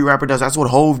what every rapper does. That's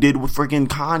what Hove did with freaking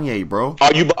Kanye, bro.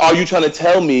 Are you trying to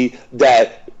tell me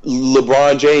that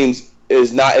LeBron James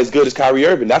is not as good as Kyrie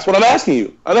Irving? That's what I'm asking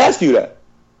you. I'm asking you that.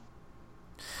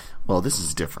 Well, this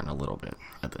is different a little bit,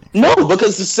 I think. No, because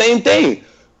it's the same thing.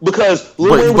 Because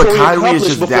Lil Wayne was already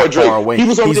accomplished before Drake. He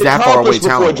was already accomplished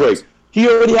before Drake. He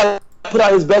already had put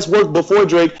out his best work before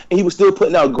Drake, and he was still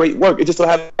putting out great work. It just so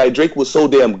happened that Drake was so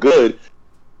damn good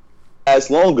as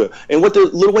longer. And what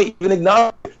did Lil Wayne even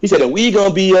acknowledge? He said, and we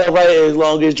gonna be right as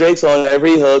long as Drake's on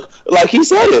every hook. Like, he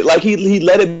said it. Like, he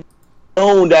let it be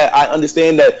known that I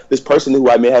understand that this person who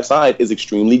I may have signed is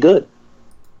extremely good.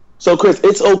 So, Chris,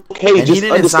 it's okay. And he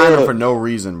didn't sign him for no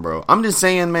reason, bro. I'm just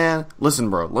saying, man. Listen,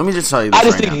 bro. Let me just tell you this. I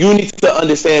just think you need to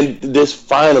understand this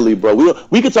finally, bro.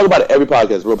 We can talk about it every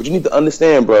podcast, bro, but you need to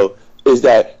understand, bro, is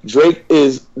that Drake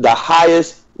is the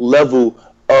highest level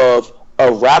of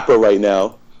a rapper right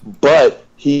now, but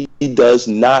he does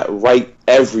not write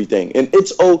everything, and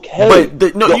it's okay. But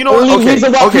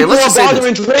okay, let's just say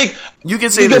this. Drake, you can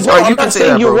say this, or you can say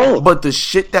that, bro. Wrong. But the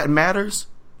shit that matters,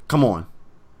 come on.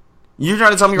 You're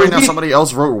trying to tell me right now somebody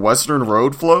else wrote Western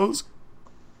Road Flows?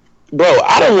 Bro,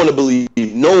 I don't want to believe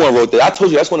no one wrote that. I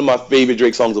told you that's one of my favorite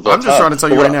Drake songs of all time. I'm just trying to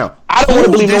tell you right now. I don't want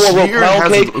to believe no one wrote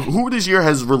Pound Cake. Who this year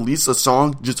has released a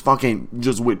song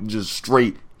with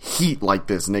straight heat like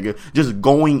this, nigga? Just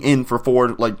going in for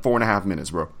 4.5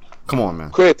 minutes, bro. Come on, man.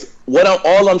 Chris,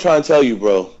 all I'm trying to tell you,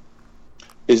 bro,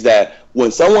 is that when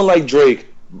someone like Drake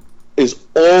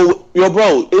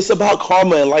bro, it's about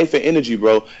karma and life and energy,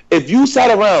 bro. If you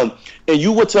sat around and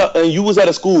you was at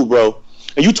a school, bro,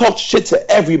 and you talked shit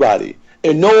to everybody,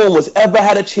 and no one was ever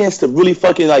had a chance to really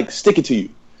fucking stick it to you,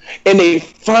 and they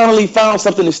finally found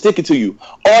something to stick it to you,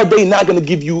 are they not going to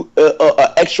give you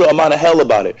a extra amount of hell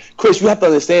about it? Chris, you have to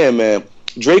understand, man.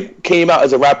 Drake came out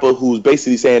as a rapper who's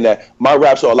basically saying that my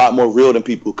raps are a lot more real than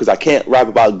people because I can't rap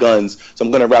about guns, so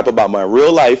I'm going to rap about my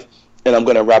real life, and I'm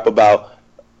going to rap about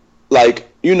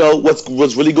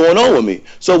what's really going on with me.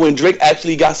 So when Drake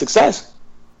actually got success,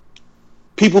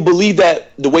 people believe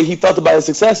that the way he felt about his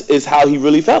success is how he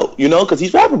really felt, because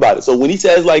he's rapping about it. So when he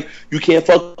says, you can't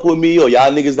fuck with me, or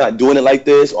y'all niggas not doing it like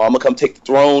this, or I'm gonna come take the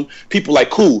throne, people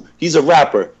cool, he's a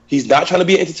rapper. He's not trying to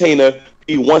be an entertainer.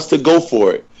 He wants to go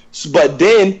for it. But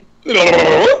then,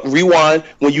 rewind,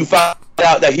 when you find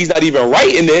out that he's not even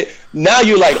writing it, now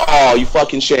you're like, oh, you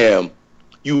fucking sham.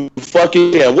 You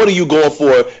fucking sham. What are you going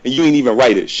for, and you ain't even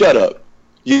write it? Shut up.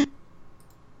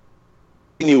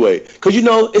 Anyway, because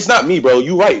it's not me, bro.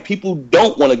 You right. People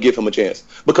don't want to give him a chance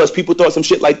because people thought some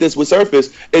shit like this would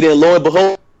surface, and then lo and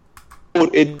behold,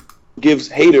 it gives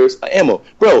haters ammo.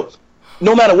 Bro,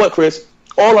 no matter what, Chris,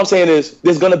 all I'm saying is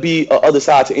there's going to be a other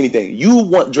side to anything. You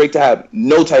want Drake to have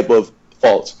no type of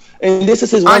faults. And this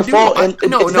is his one fault, and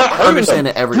it's not hurting him.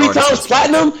 That every 3 times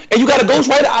platinum, and you got a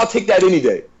ghostwriter, I'll take that any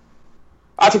day.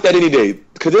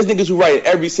 Because there's niggas who write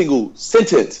every single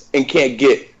sentence and can't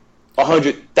get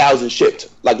 100,000 shipped,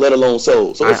 let alone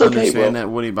sold. So it's okay, bro. I understand that,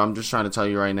 Woody, but I'm just trying to tell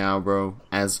you right now, bro,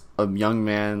 as a young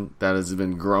man that has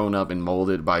been grown up and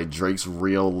molded by Drake's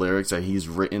real lyrics that he's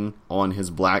written on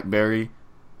his BlackBerry,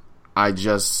 I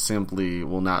just simply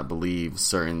will not believe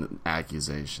certain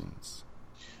accusations.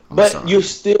 But sorry. You're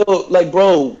still,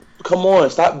 bro, come on,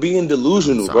 stop being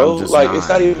delusional, bro. It's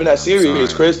not even that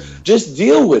serious, Chris. Just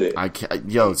deal with it. I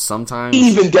can't. Sometimes he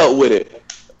even dealt with it.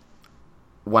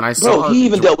 When I saw, he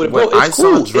even dealt with it. Bro, I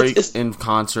saw Drake in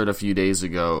concert a few days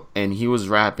ago, and he was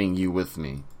rapping "You With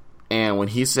Me," and when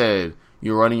he said,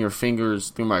 "You're running your fingers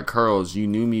through my curls," you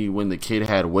knew me when the kid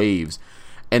had waves,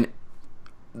 and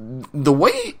the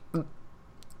way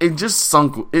it just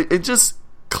sunk, it just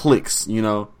clicks,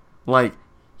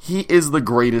 he is the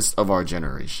greatest of our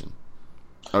generation.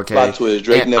 Okay, Plot twist,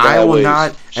 Drake never had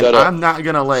waves. I'm not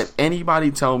gonna let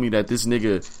anybody tell me that this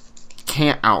nigga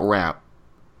can't out rap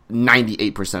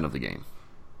 98% of the game.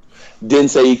 Didn't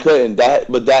say he couldn't.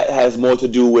 But that has more to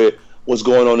do with what's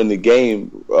going on in the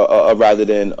game rather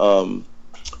than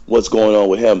what's going on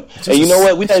with him. And you know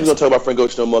what? We're not even gonna talk about Frank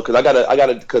Ocean no more because I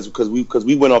gotta because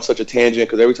we went off such a tangent.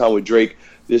 Because every time with Drake,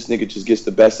 this nigga just gets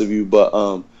the best of you.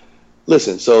 But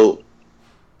listen, so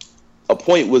a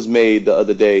point was made the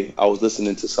other day. I was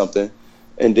listening to something,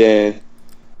 and then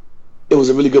it was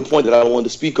a really good point that I wanted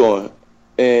to speak on,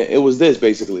 and it was this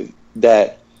basically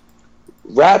that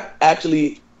rap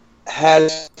actually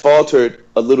has faltered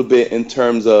a little bit in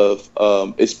terms of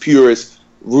its purest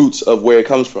roots of where it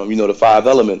comes from. You know, the 5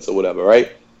 elements or whatever,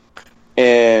 right?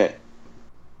 And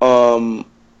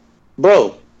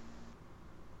bro,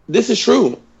 this is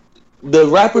true. The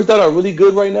rappers that are really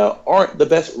good right now aren't the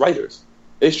best writers.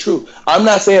 It's true. I'm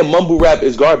not saying mumble rap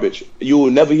is garbage. You will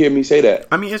never hear me say that.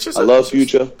 I mean, it's just I love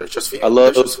Future. I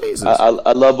love phases. I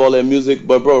love all that music.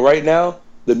 But bro, right now,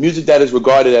 the music that is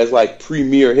regarded as like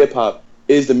premier hip hop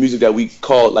is the music that we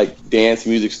call like dance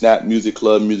music, snap music,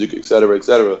 club music, etc.,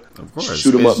 etc. Of course,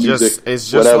 shoot 'em up music.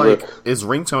 It's just whatever. Like it's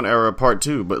ringtone era part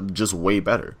 2, but just way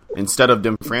better. Instead of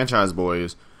them franchise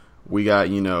boys, we got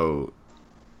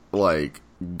like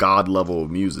god level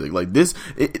music. Like this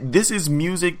is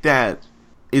music that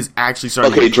is actually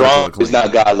starting. Okay, Drum is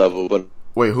not god level, but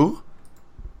wait, who?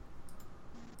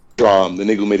 Drum, the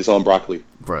nigga who made his own Broccoli.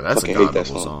 Bro, that's a god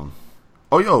level song.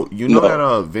 Oh, yo, you know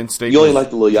that Vince Staples... You only like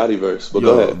the Lil Yachty verse, but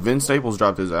go ahead. Vince Staples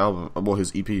dropped his album,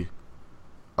 his EP,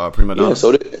 Prima Donna. Yeah,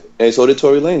 so did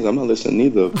Tory Lanez. I'm not listening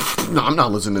neither. No, I'm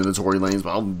not listening to Tory Lanez,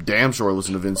 but I'm damn sure I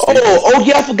listen to Vince Staples. Oh,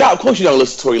 yeah, I forgot. Of course you don't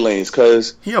listen to Tory Lanez,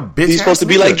 because he's supposed to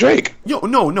be like Drake. Yo,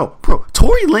 no. Bro,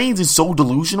 Tory Lanez is so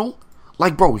delusional.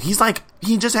 Like, bro, he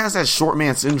just has that short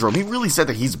man syndrome. He really said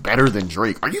that he's better than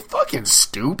Drake. Are you fucking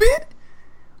stupid?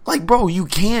 Like, bro, you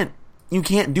can't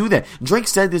do that. Drake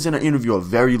said this in an interview a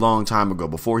very long time ago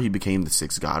before he became the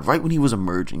sixth god, right when he was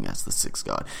emerging as the sixth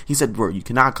god. He said, bro, you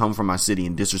cannot come from my city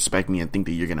and disrespect me and think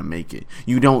that you're going to make it.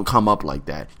 You don't come up like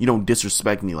that. You don't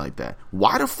disrespect me like that.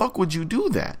 Why the fuck would you do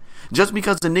that? Just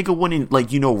because the nigga wouldn't,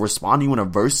 respond to you in a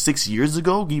verse 6 years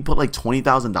ago, you put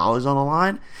 $20,000 on the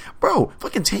line? Bro,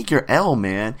 fucking take your L,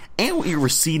 man. And with your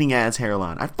receding ass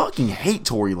hairline. I fucking hate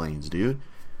Tory Lanez, dude.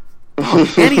 And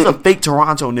he's a fake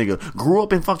Toronto nigga. Grew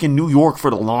up in fucking New York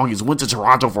for the longest. Went to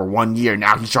Toronto for 1 year.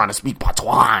 Now he's trying to speak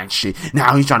patois and shit.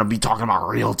 Now he's trying to be talking about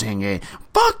real thing. Eh?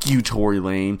 Fuck you, Tory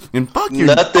Lanez. And fuck your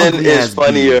nothing is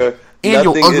funnier. And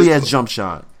your ugly ass jump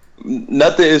shot.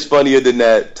 Nothing is funnier than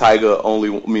that Tyga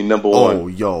number one. Oh,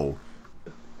 yo.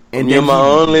 And then this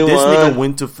nigga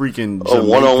went to freaking Jamaica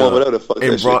one-on-one, whatever the fuck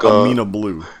and brought Amina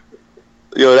Blue.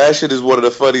 Yo, that shit is one of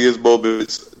the funniest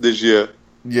moments this year.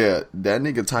 Yeah, that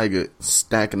nigga Tyga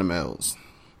stacking them L's.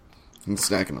 He's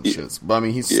stacking them shits. But I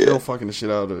mean, he's still fucking the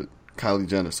shit out of Kylie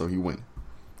Jenner, so he win.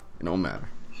 It don't matter.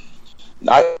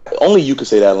 Only you could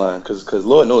say that line, because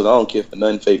Lord knows I don't care for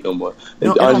nothing fake no more.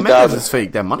 No, it don't matter if it's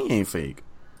fake. That money ain't fake.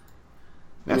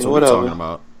 That's what we're talking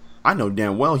about. I know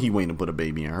damn well he waiting to put a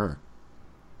baby in her.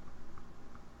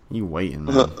 He waiting,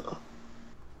 man.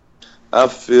 I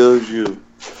feel you,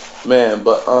 man.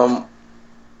 But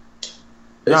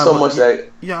there's so much that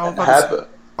happened.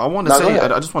 I want to say.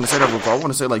 I just want to say that real quick. I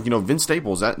want to say, Vince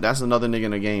Staples. That's another nigga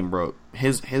in the game, bro.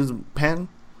 His pen,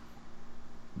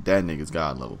 that nigga's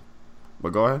god level. But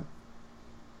go ahead.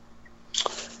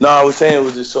 No, I was saying it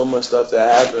was just so much stuff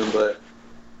that happened, but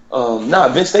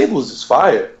Vince Staples is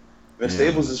fire.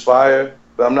 Staples is fire,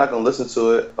 but I'm not gonna listen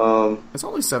to it. It's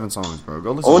only 7 songs, bro.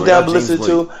 Go listen. Only thing I've listened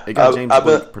to. It got James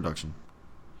Blake production.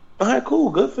 All right, cool,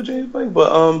 good for James Blake.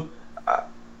 But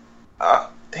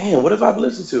damn, what have I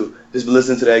listened to? Just been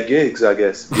listening to that Gigs, I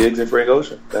guess. Gigs and Frank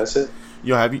Ocean. That's it.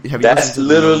 Yo, have you? That's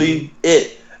literally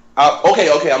it.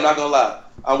 Okay, I'm not gonna lie.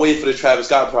 I'm waiting for the Travis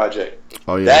Scott project.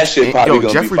 Oh yeah, that shit probably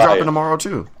gonna Jeffrey be fire. dropping tomorrow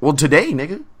too. Well, today,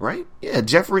 nigga, right? Yeah,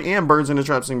 Jeffrey and Birds in the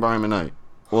Trap sing by him tonight.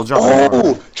 Well,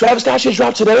 Travis Scott shit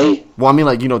dropped today? Well, I mean,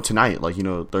 tonight,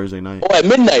 Thursday night. Oh, at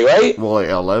midnight, right? Well, at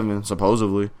 11,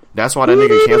 supposedly. That's why that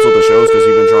nigga canceled the shows, because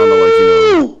he's been trying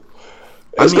to,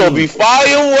 It's gonna be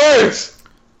fireworks!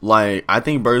 I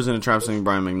think Birds in the Trap sing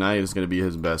Brian McKnight is gonna be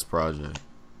his best project.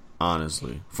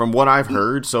 Honestly, from what I've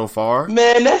heard so far,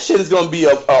 man, that shit is gonna be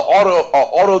a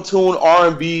auto-tune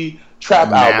R&B trap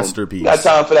masterpiece. Album. Got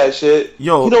time for that shit.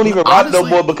 Yo, he don't even rap no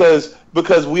more because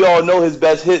we all know his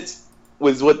best hits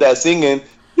was with that singing.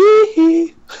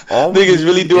 Niggas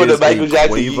really doing the Michael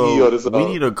Jackson Quavo, or the song. We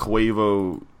need a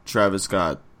Quavo Travis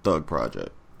Scott Thug project.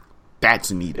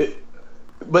 That's needed.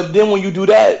 But then when you do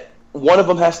that, one of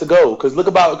them has to go. Because look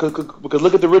at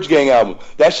the Rich Gang album.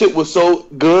 That shit was so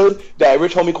good that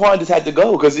Rich Homie Quan just had to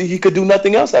go because he could do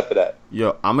nothing else after that.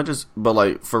 Yo,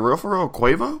 for real,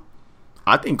 Quavo?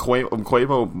 I think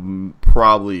Quavo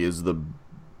probably is the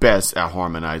best at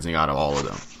harmonizing out of all of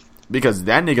them. Because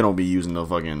that nigga don't be using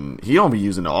he don't be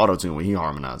using the auto-tune when he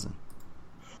harmonizing.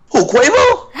 Who,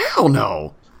 Quavo? Hell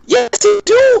no. Yes, he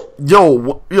do.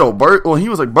 Yo, he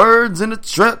was like, Birds in the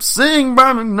Trap sing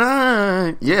by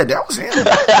McKnight. Yeah, that was him.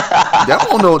 that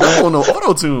won't no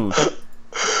auto-tune.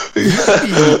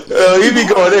 He be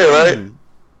going in, right?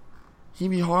 He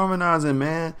be harmonizing,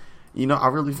 man. I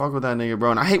really fuck with that nigga,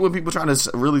 bro. And I hate when people trying to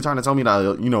tell me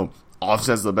that,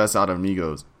 Offset's the best out of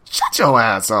Migos. Shut your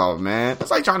ass up, man.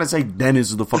 It's like trying to say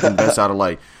Dennis is the fucking best out of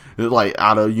like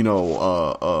out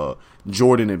of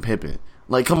Jordan and Pippen.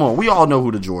 Like, come on, we all know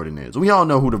who the Jordan is. We all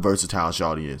know who the versatile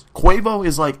shawty is. Quavo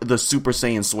is like the Super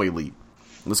Saiyan Sway Lee.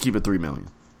 Let's keep it 3 million.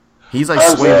 He's like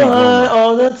Sway Lee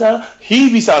all the time.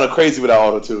 He be sounding crazy without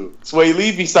auto tune. Sway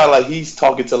Lee be sounding like he's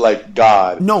talking to like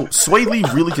God. No, Sway Lee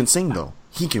really can sing though.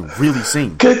 He can really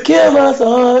sing. Could kill my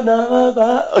son.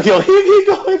 Yo, he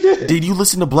going there. Did you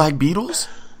listen to Black Beatles?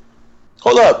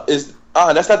 Hold up, that's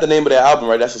not the name of the album,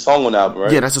 right? That's a song on the album,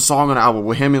 right? Yeah, that's a song on the album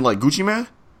with him and like Gucci Mane.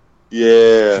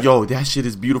 Yeah. Yo, that shit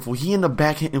is beautiful. He in the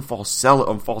back hitting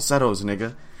falsettos,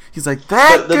 nigga. He's like,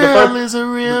 that girl is a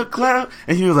real clown.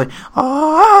 And he was like,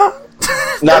 ah.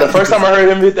 Nah, the first time I heard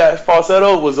him hit that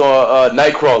falsetto was on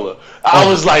Nightcrawler. I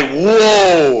was like,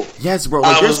 whoa. Yes, bro.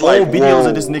 Like, there's old videos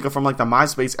of this nigga from like the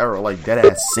MySpace era, like dead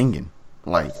ass singing.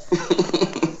 Like,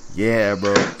 yeah,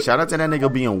 bro. Shout out to that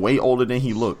nigga being way older than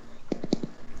he looked.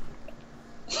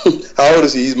 How old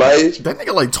is he? He's my age? That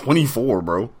nigga like 24,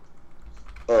 bro.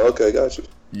 Oh, okay, got you.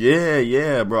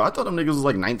 Yeah, bro. I thought them niggas was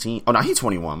like 19. Oh, no, he's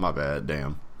 21. My bad.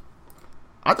 Damn.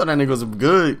 I thought that nigga was a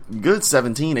good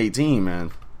 17, 18,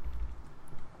 man.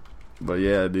 But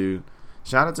yeah, dude.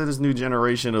 Shout out to this new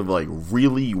generation of like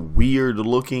really weird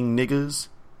looking niggas.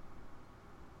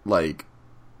 Like,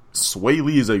 Sway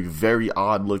Lee is a very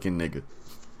odd looking nigga.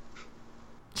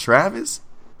 Travis?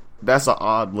 That's an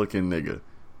odd looking nigga.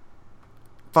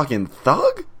 Fucking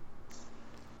Thug?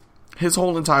 His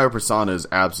whole entire persona is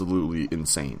absolutely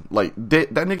insane. Like,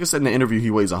 that nigga said in the interview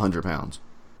he weighs 100 pounds.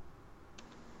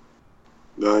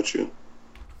 Got you.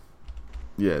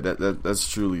 Yeah, that's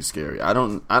truly scary. I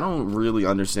don't really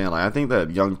understand. Like, I think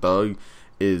that Young Thug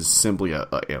is simply a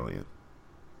alien.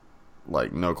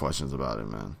 Like, no questions about it,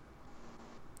 man.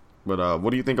 But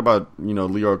what do you think about,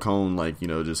 Lyor Cohn, like,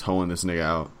 just hoeing this nigga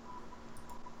out?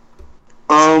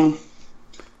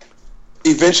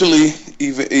 Eventually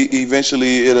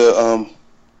it'll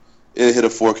hit a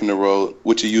fork in the road,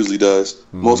 which it usually does.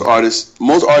 Mm-hmm.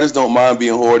 Most artists don't mind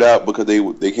being whored out because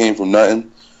they came from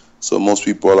nothing. So most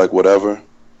people are like, whatever.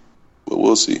 But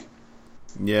we'll see.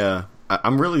 Yeah,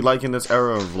 I'm really liking this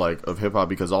era of hip hop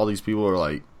because all these people are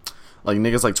like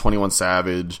niggas like 21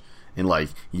 Savage and like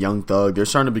Young Thug. They're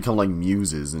starting to become like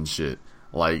muses and shit.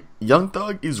 Like, Young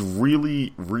Thug is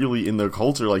really, really in the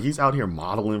culture. Like, he's out here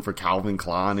modeling for Calvin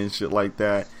Klein and shit like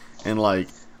that. And, like,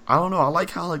 I don't know. I like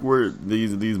how, like, we're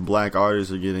these black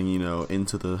artists are getting,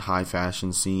 into the high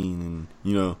fashion scene.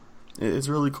 And, it's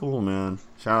really cool, man.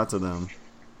 Shout out to them.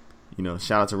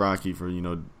 Shout out to Rocky for,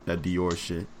 that Dior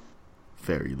shit.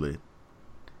 Very lit.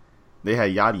 They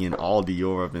had Yachty and all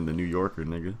Dior up in the New Yorker,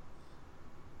 nigga.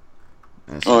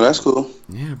 That's cool.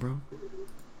 Yeah, bro.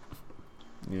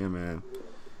 Yeah, man.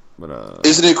 But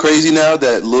isn't it crazy now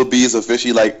that Lil B is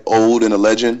officially like old and a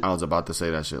legend? I was about to say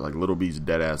that shit. Like, Lil B's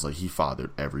dead ass. Like, he fathered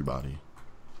everybody.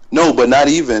 No, but not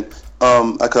even. I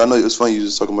know it was funny you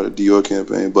just talking about the Dior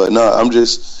campaign, but no, I'm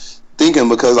just thinking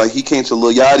because like he came to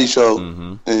Lil Yachty show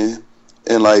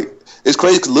and like it's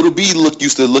crazy because Lil B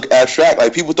used to look abstract.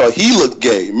 Like people thought he looked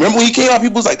gay. Remember when he came out,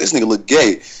 people was like, "This nigga look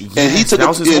gay," yes, and he took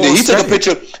a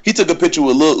picture. He took a picture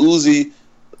with Lil Uzi,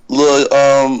 Lil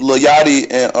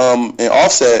Yachty, and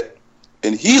Offset,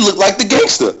 and he looked like the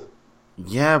gangster.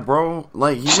 Yeah, bro.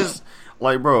 Like he just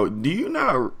like, bro. Do you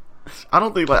not? I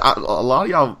don't think like a lot of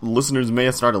y'all listeners may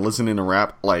have started listening to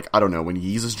rap. Like, I don't know, when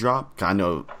Yeezus dropped. I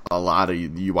know a lot of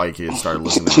you white kids started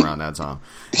listening around that time.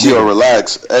 Yo,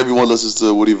 relax. Everyone listens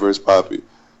to Woody vs. Poppy.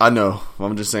 I know.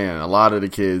 I'm just saying. A lot of the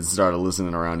kids started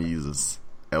listening around Yeezus.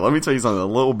 And let me tell you something. The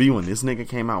Lil B, when this nigga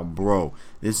came out, bro,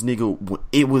 this nigga,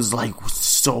 it was like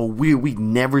so weird. We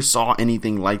never saw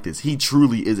anything like this. He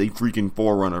truly is a freaking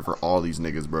forerunner for all these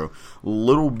niggas, bro.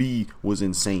 Lil B was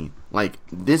insane. Like,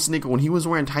 this nigga, when he was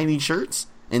wearing tiny shirts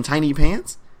and tiny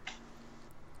pants,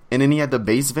 and then he had the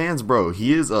bass Vans, bro,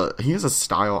 he is a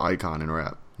style icon in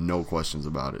rap. No questions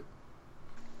about it.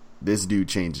 This dude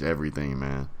changed everything,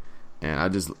 man. And I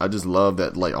just love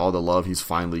that, like, all the love he's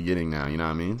finally getting now, you know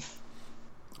what I mean?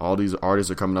 All these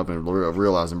artists are coming up and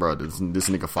realizing, bro, this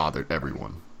nigga fathered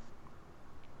everyone.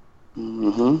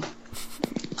 Mm-hmm.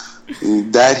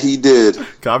 That he did.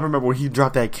 I remember when he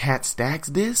dropped that Cat Stacks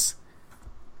diss.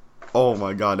 Oh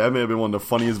my god, that may have been one of the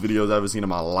funniest videos I've ever seen in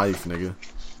my life, nigga.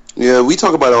 Yeah, we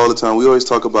talk about it all the time. We always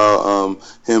talk about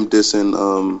him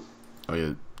dissing.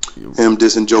 Him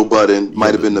dissing Joe Budden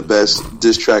might have been the best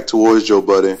diss track towards Joe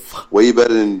Budden. Way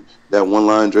better than that one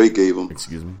line Drake gave him.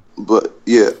 Excuse me. But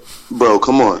yeah, bro,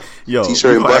 come on. Yo,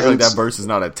 T-shirt and buttons. Like that verse is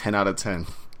not a 10 out of 10.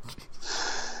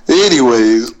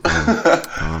 Anyways,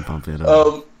 pump it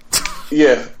up.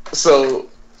 Yeah. So,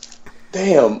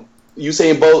 damn.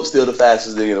 Usain Bolt still the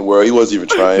fastest nigga in the world. He wasn't even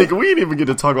trying. Nigga, we didn't even get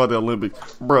to talk about the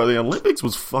Olympics. Bro, the Olympics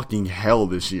was fucking hell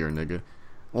this year, nigga.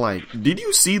 Like, did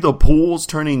you see the pools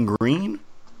turning green?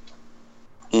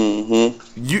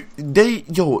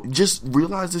 Just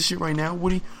realize this shit right now,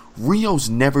 Woody. Rio's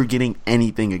never getting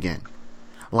anything again.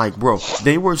 Like, bro,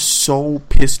 they were so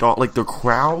pissed off. Like, the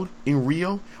crowd in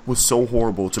Rio was so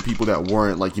horrible to people that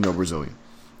weren't, like, Brazilian.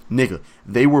 Nigga,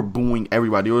 they were booing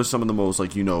everybody. They were some of the most,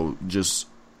 like, just,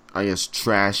 I guess,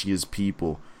 trashiest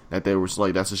people that they were,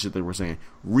 like, that's the shit they were saying.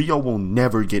 Rio will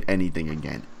never get anything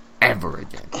again. Ever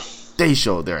again. They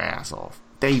showed their ass off.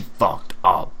 They fucked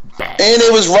up bad. And they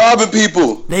was robbing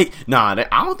people. I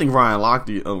don't think Ryan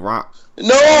Lochte,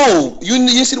 No,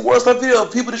 you see the worst stuff here.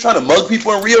 People just trying to mug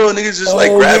people in Rio, and niggas just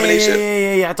like grabbing their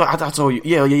shit. Yeah. I thought so.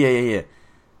 Yeah.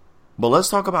 But let's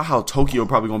talk about how Tokyo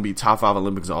probably gonna be top 5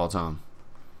 Olympics of all time.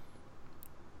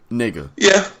 Nigga.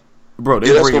 Yeah. Bro,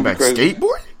 they bringing back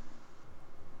skateboarding?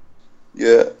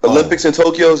 Yeah. Olympics in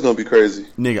Tokyo is gonna be crazy.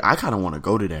 Nigga, I kinda wanna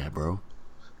go to that, bro.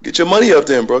 Get your money up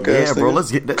there, bro. Yeah, bro,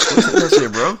 let's get that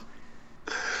shit, bro.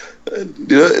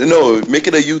 No, make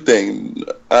it a you thing.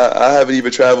 I haven't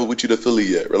even traveled with you to Philly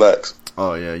yet. Relax.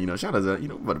 Oh yeah, shout out to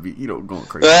about to be going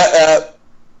crazy.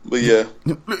 But yeah.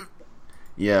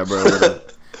 Yeah, bro.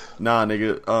 Nah,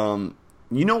 nigga.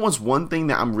 What's one thing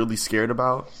that I'm really scared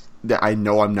about that I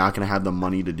know I'm not gonna have the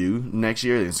money to do next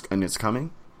year, and it's coming.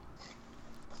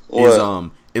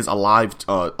 What? Is Alive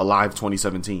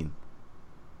 2017.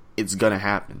 It's gonna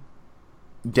happen.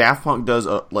 Daft Punk does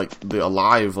the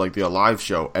Alive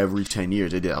show every 10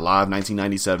 years. They did Alive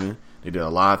 1997, they did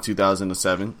Alive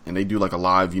 2007, and they do like a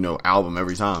live album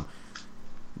every time.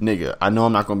 Nigga, I know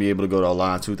I'm not gonna be able to go to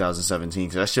Alive 2017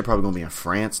 because that shit probably gonna be in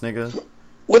France, nigga.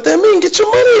 What that mean? Get your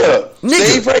money up. Nigga,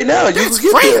 save right now. You that's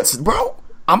can get France, there. Bro.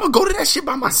 I'm gonna go to that shit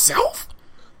by myself.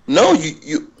 No,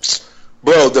 you,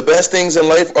 bro. The best things in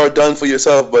life are done for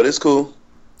yourself, but it's cool.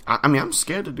 I mean, I'm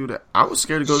scared to do that. I was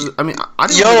scared to go to... I mean, I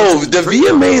didn't... Yo, the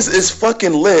VMAs is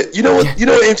fucking lit. You know what? You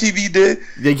know what MTV did?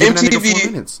 They gave that nigga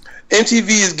 4 minutes. MTV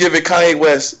is giving Kanye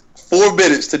West 4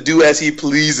 minutes to do as he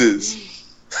pleases.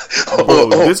 Bro,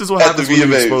 this is what happens when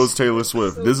you expose Taylor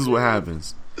Swift. This is what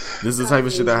happens. This is the type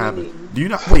of shit that happens. Do you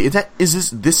not... Wait,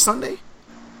 is this Sunday?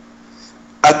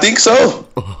 I think so.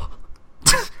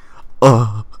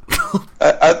 I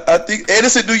think... And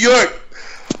it's in New York.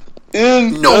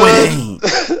 No, it ain't.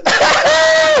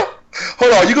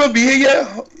 Hold on, you gonna be here yet?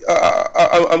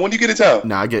 When do you get in town?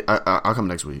 Nah, I'll come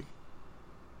next week.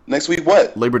 Next week,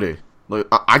 what? Labor Day.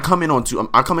 I come in on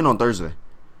I come in on Thursday.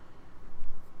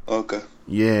 Okay.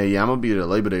 Yeah, I'm gonna be there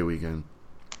Labor Day weekend.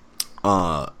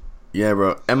 Yeah,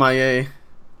 bro. MIA,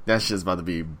 that shit's about to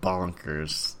be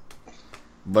bonkers.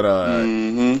 But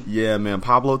yeah, man.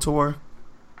 Pablo tour.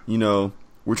 We're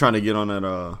trying to get on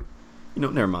that.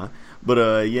 Never mind.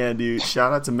 But yeah, dude,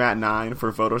 shout out to Matt9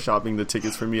 for photoshopping the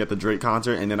tickets for me at the Drake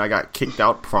concert, and then I got kicked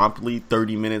out promptly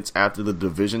 30 minutes after the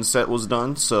Division set was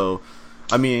done. So,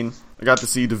 I mean, I got to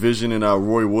see Division and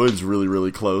Roy Woods really,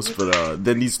 really close, but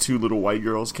then these 2 little white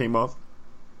girls came up,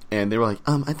 and they were like,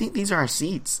 I think these are our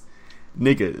seats.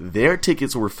 Nigga, their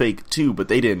tickets were fake too, but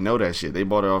they didn't know that shit. They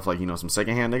bought it off some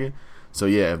secondhand nigga. So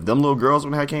yeah, if them little girls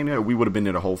would have came there, we would have been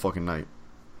there the whole fucking night.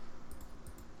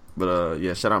 But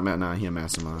yeah, shout out Matt9, he a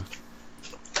mastermind.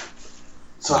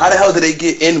 So how the hell did they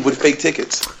get in with fake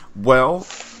tickets? Well,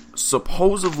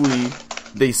 supposedly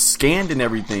they scanned and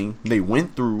everything. They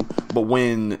went through, but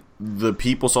when the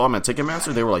people saw them at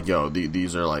Ticketmaster, they were like, "Yo,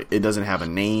 these are it doesn't have a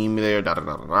name there." Da da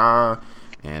da da.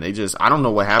 And they I don't know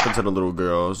what happened to the little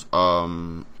girls.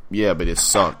 Yeah, but it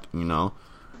sucked.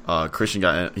 Christian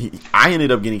I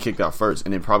ended up getting kicked out first,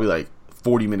 and then probably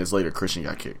 40 minutes later, Christian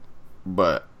got kicked.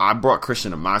 But I brought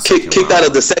Christian to my section. Kicked out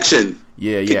of the section.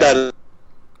 Yeah.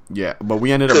 Yeah, but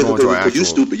we ended up going to our actual... You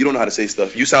stupid. You don't know how to say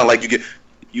stuff. You sound like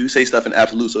you say stuff in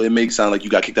absolute, so it makes it sound like you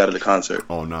got kicked out of the concert.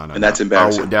 Oh, no. And that's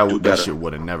embarrassing. That shit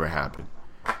would have never happened.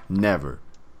 Never.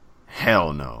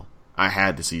 Hell no. I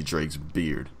had to see Drake's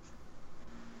beard.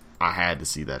 I had to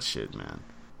see that shit, man.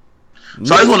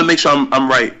 So I just want to make sure I'm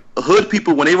right. Hood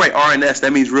people, when they write RNS,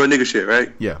 that means real nigga shit,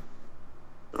 right? Yeah.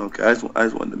 Okay, I just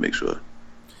wanted to make sure.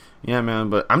 Yeah, man,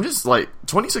 but I'm just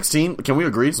 2016, can we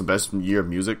agree it's the best year of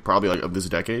music, probably of this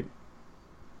decade?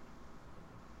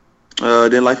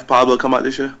 Didn't Life of Pablo come out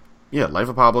this year? Yeah, Life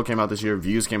of Pablo came out this year,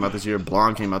 Views came out this year,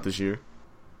 Blonde came out this year.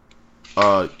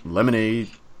 Lemonade,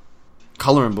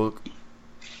 Coloring Book.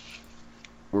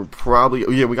 We're probably... Oh,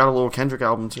 yeah, we got a little Kendrick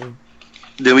album, too.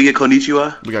 Then we get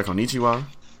Konnichiwa? We got Konnichiwa.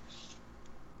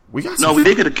 We got we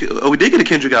did get a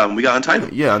Kendrick album. We got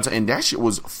Untitled. Yeah, and that shit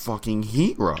was fucking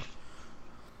heat rock.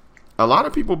 A lot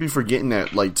of people be forgetting that,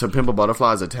 To Pimp a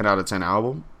Butterfly is a 10 out of 10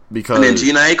 album. Because and then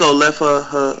Gina Aiko left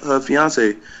her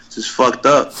fiance. Just fucked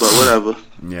up, but whatever.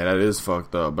 Yeah, that is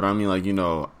fucked up. But I mean, like, you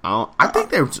know, I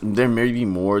think there may be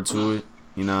more to it.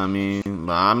 You know what I mean?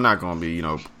 But I'm not gonna be, you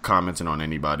know, commenting on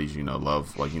anybody's, you know,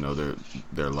 love, like, you know,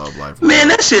 their love life. Man,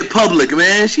 that shit public,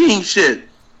 man. She ain't shit.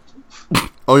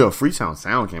 Oh, yo, Freetown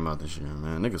Sound came out this year,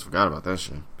 man. Niggas forgot about that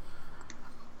shit.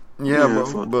 Yeah,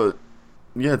 bro. But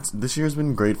yeah, this year's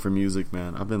been great for music,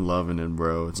 man. I've been loving it,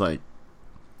 bro. It's like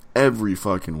every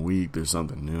fucking week there's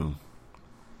something new.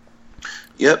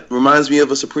 Yep, reminds me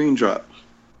of a Supreme drop.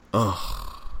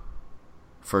 Ugh.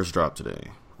 First drop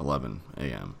today, 11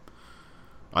 a.m.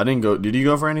 I didn't go. Did you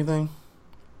go for anything?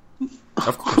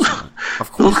 Of course not.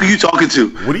 Of course. Who are you talking to?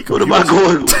 What am I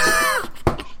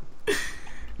going?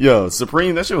 Yo,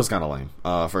 Supreme, that shit was kind of lame.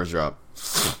 First drop.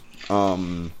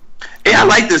 Hey, I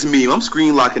like this meme. I'm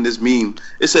screen locking this meme.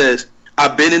 It says,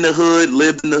 "I've been in the hood,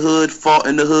 lived in the hood, fought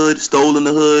in the hood, stole in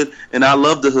the hood, and I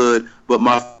love the hood, but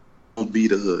my won't be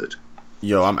the hood."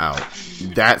 Yo, I'm out.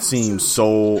 That seems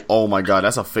so... Oh my god,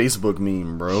 that's a Facebook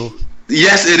meme, bro.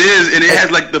 Yes, it is, and it has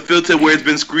like the filter where it's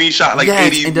been screenshot like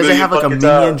 80 and does it have like a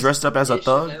minion dressed up as a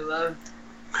thug? No.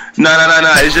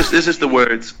 It's just the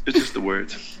words. It's just the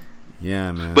words.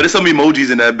 Yeah, man. But it's some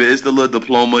emojis in that bit. It's the little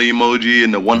diploma emoji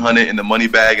and the 100 and the money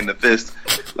bag and the fist.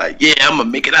 Like, yeah, I'm gonna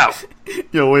make it out.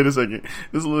 Yo, wait a second.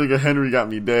 This little nigga Henry got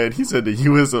me dead. He said the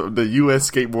U.S.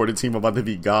 skateboarding team about to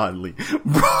be godly.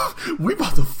 Bro, we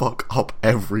about to fuck up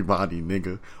everybody,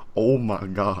 nigga. Oh my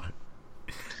god.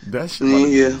 That shit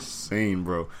is insane,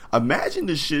 bro. Imagine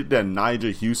the shit that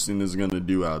Nigel Houston is gonna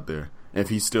do out there. If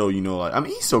he's still, you know, like, I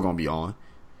mean, he's still gonna be on.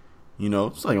 You know,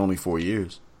 it's like only 4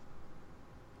 years.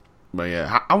 But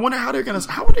yeah, I wonder how are they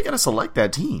gonna select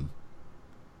that team?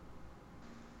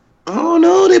 I don't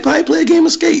know. They probably play a game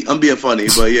of skate. I'm being funny,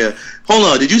 but yeah. Hold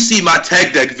on. Did you see my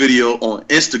tech deck video on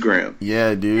Instagram?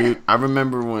 Yeah, dude. I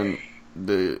remember when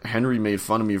the Henry made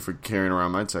fun of me for carrying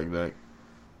around my tech deck.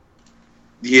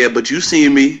 Yeah, but you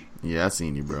seen me. Yeah, I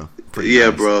seen you, bro. Yeah,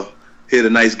 nice. Bro. Hit a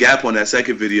nice gap on that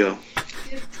second video.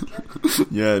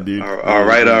 Yeah, dude. All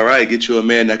right. Get you a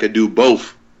man that could do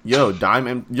both. Yo,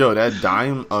 that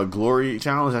Dime Glory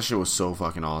challenge, that shit was so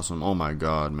fucking awesome. Oh my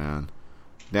god, man.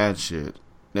 That shit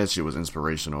was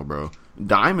inspirational, bro.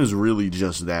 Dime is really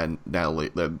just that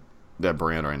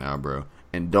brand right now, bro.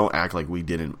 And don't act like we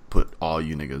didn't put all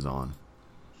you niggas on.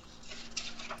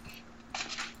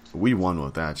 We won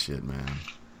with that shit, man.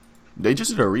 They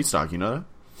just did a restock, you know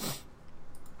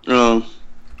that?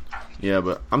 Yeah,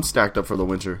 but I'm stacked up for the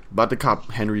winter. About to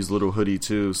cop Henry's little hoodie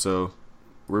too, so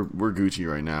we're Gucci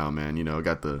right now, man. You know,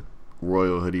 got the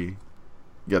royal hoodie,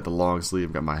 got the long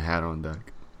sleeve, got my hat on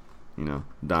deck. You know,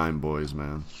 Dime boys,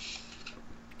 man.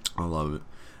 I love it.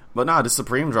 But nah, the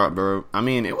Supreme drop, bro. I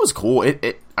mean, it was cool.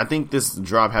 I think this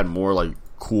drop had more like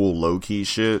cool low key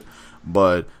shit,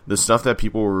 but the stuff that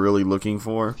people were really looking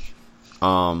for,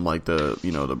 like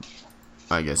the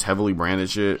I guess heavily branded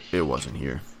shit, it wasn't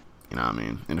here. You know what I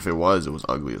mean? And if it was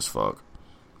ugly as fuck.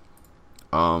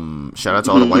 Shout out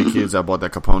to all the white kids that bought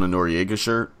that Capone Noriega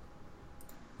shirt.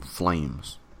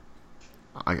 Flames.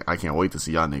 I can't wait to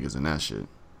see y'all niggas in that shit.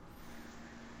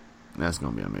 That's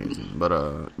gonna be amazing. But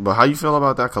how you feel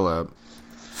about that collab?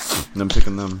 Them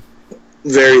picking them.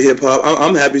 Very hip hop.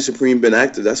 I'm happy Supreme been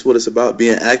active. That's what it's about,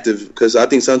 being active. Because I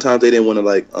think sometimes they didn't want to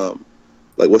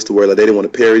like what's the word? Like they didn't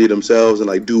want to parody themselves and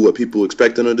like do what people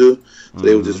expect them to do. So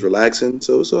they were just relaxing.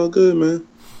 So it's all good, man.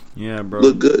 Yeah, bro.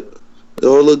 Look good. It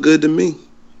all look good to me.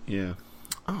 Yeah.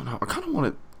 I don't know. I kind of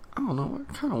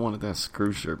wanted that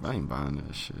screw shirt, but I ain't buying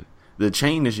that shit. The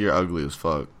chain this year ugly as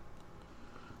fuck.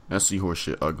 That seahorse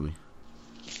shit ugly.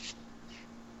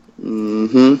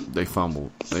 Mm-hmm. They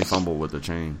fumbled with the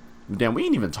chain. Damn, we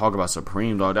ain't even talk about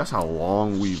Supreme, dog. That's how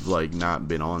long we've like not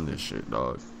been on this shit,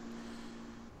 dog.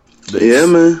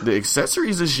 Man. The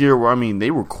accessories this year were, I mean, they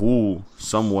were cool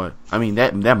somewhat. I mean,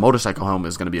 that motorcycle helmet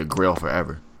is gonna be a grail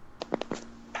forever.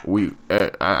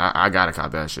 I gotta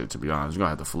cop that shit, to be honest. You're gonna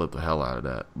have to flip the hell out of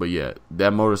that. But yeah,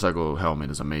 that motorcycle helmet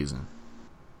is amazing.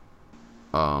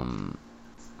 How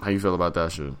you feel about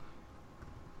that shit?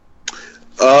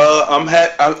 I'm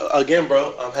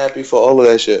happy for all of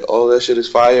that shit. All of that shit is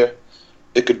fire.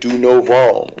 It could do no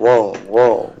wrong.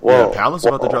 Yeah, Palace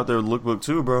about to drop their lookbook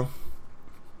too, bro.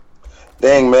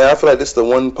 Dang, man, I feel like this is the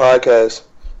one podcast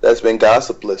that's been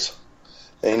gossipless.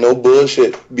 Ain't no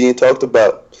bullshit being talked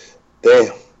about.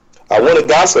 Damn, I want to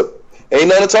gossip. Ain't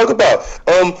nothing to talk about.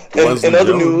 In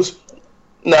other news,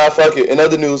 nah, fuck it. In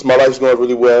other news, my life's going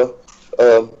really well.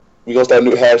 We're going to start a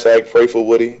new hashtag, Pray for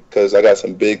Woody, because I got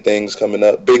some big things coming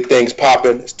up. Big things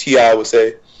popping, as T.I. would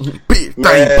say. Big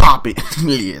thing popping.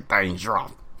 Yeah, things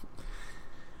drop.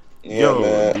 Yeah,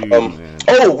 man. Dude, man.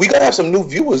 Oh, we gotta have some new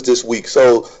viewers this week.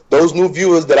 So those new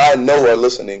viewers that I know are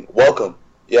listening, welcome.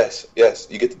 Yes.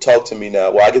 You get to talk to me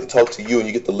now. Well, I get to talk to you, and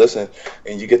you get to listen,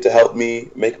 and you get to help me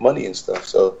make money and stuff.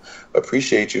 So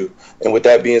appreciate you. And with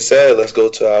that being said, let's go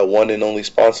to our one and only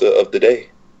sponsor of the day.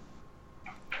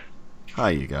 Hi,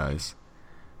 you guys.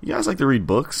 You guys like to read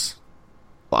books?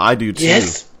 Well, I do too.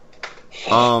 Yes.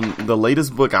 The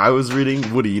latest book I was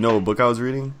reading, Woody, you know what book I was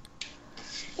reading?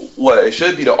 What? It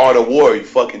should be The Art of War, you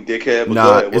fucking dickhead. But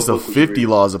Nah, it's the 50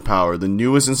 Laws of Power, the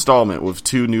newest installment with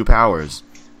 2 new powers.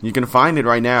 You can find it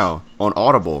right now on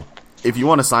Audible. If you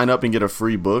want to sign up and get a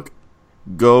free book,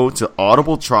 go to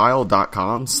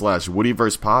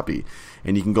audibletrial.com/WoodyVersePoppy,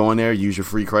 and you can go in there, use your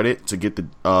free credit to get the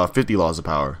 50 Laws of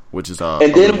Power, which is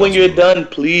and then when you're done,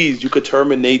 please, you could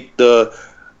terminate the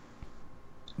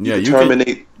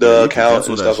account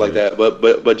and stuff like that.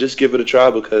 But just give it a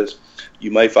try, because you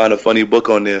might find a funny book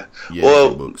on there,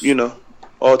 or you know,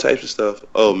 all types of stuff.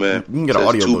 Oh man, you can get an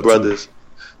audio book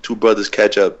two brothers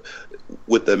catch up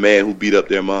with the man who beat up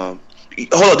their mom.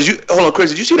 Hold on, Chris,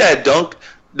 did you see that dunk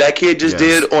that kid just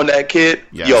did on that kid?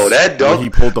 Yes. Yo, that dunk, when he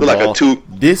pulled the ball. Like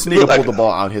this nigga pulled the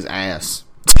ball out his ass.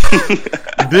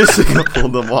 This nigga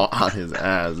pulled the ball out his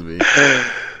ass, man.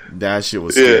 That shit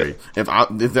was scary. If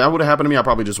that would have happened to me, I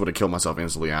probably just would have killed myself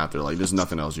instantly after. Like, there's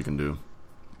nothing else you can do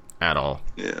at all.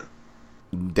 Yeah.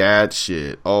 That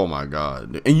shit. Oh my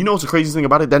god. And you know what's the craziest thing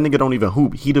about it? That nigga don't even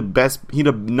hoop. He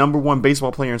the number 1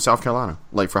 baseball player in South Carolina,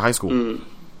 like for high school. No,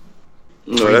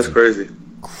 that's crazy.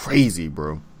 Crazy,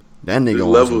 bro. That nigga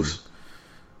on levels.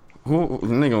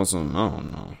 Nigga on some, I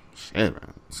don't know. Shit,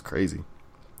 man. It's crazy.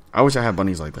 I wish I had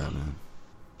bunnies like that, man.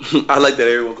 I like that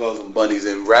everyone calls them bunnies,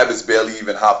 and rabbits barely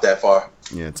even hop that far.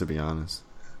 Yeah, to be honest.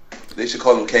 They should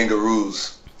call them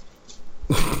kangaroos.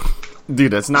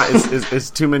 Dude, that's not. It's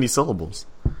too many syllables.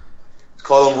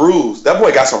 Call them rules. That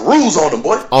boy got some rules on him,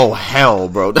 boy. Oh hell,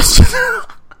 bro. That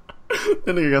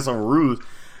nigga got some rules.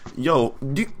 Yo,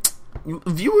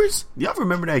 viewers, do y'all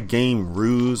remember that game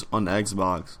Ruse on the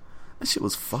Xbox? That shit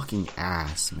was fucking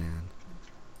ass, man.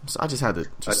 So I just had to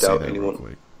say that real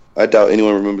quick. I doubt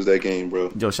anyone remembers that game,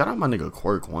 bro. Yo, shout out my nigga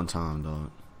Quirk one time,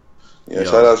 dog. Yeah,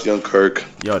 shout out to young Kirk.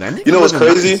 Yo, that nigga. You know what's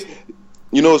crazy?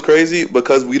 You know what's crazy?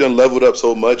 Because we done leveled up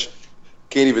so much,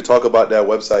 can't even talk about that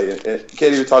website, and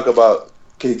can't even talk about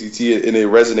KTT, and it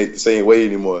resonate the same way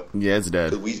anymore. Yeah, it's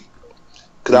dead.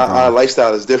 Because our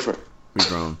lifestyle is different. We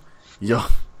grown. Yo,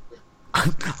 I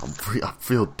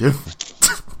feel different.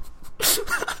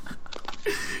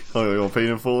 Oh, you gonna pay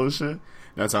in full and shit?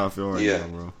 That's how I feel right now,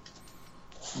 bro.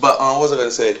 But what was I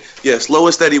gonna say? Yeah, slow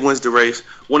and steady wins the race.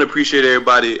 Want to appreciate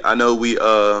everybody. I know we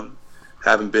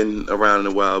haven't been around in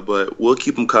a while, but we'll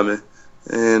keep them coming,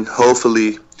 and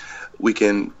hopefully we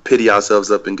can pity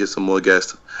ourselves up and get some more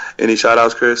guests. Any shout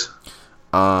outs, Chris?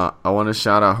 I want to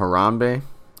shout out Harambe.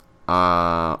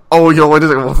 Wait a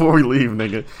second before we leave,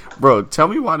 nigga. Bro, tell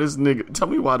me why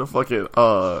the fucking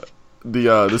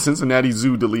the Cincinnati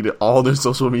Zoo deleted all their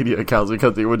social media accounts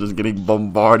because they were just getting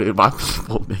bombarded by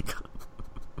people, nigga.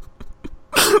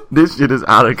 This shit is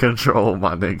out of control,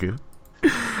 my nigga.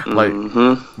 Like,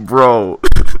 bro,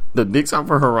 the Knicks out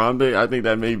for Harambe, I think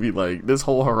that may be like, this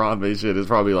whole Harambe shit is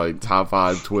probably like top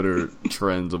 5 Twitter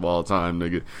trends of all time,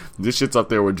 nigga. This shit's up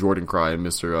there with Jordan Cry and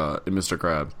Mr.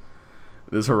 Krabs.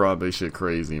 This Harambe shit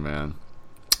crazy, man.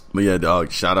 But yeah,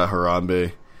 dog, shout out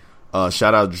Harambe.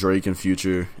 Shout out Drake and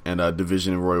Future and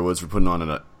Division and Roy Woods for putting on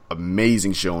an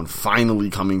amazing show and finally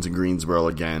coming to Greensboro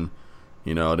again.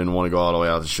 You know, I didn't want to go all the way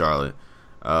out to Charlotte.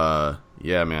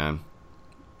 Yeah, man.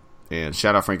 And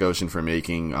shout out Frank Ocean for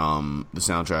making the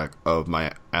soundtrack of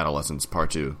my adolescence part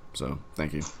 2. So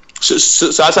thank you.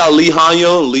 Shout out Lee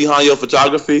Hanyo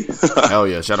Photography. Hell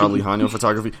yeah! Shout out Lee Hanyo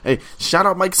Photography. Hey, shout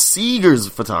out Mike Seeger's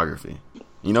Photography.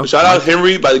 You know, shout out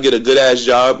Henry, about to get a good ass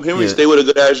job. Henry, stay with a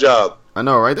good ass job. I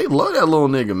know, right? They love that little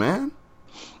nigga, man.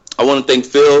 I want to thank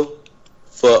Phil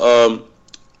for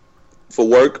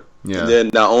work. Yeah. And then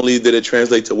not only did it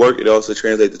translate to work, it also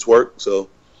translated to work.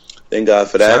 So thank God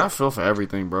for that. Shout out Phil for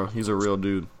everything, bro. He's a real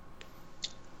dude.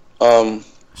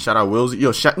 Shout out Willsy.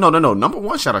 Yo, no. Number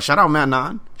 1 shout out. Shout out Matt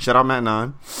 9. Shout out Matt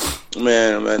 9.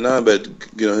 Man, Matt 9 better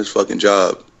get on his fucking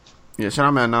job. Yeah, shout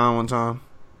out Matt 9 one time.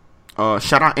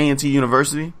 Shout out A&T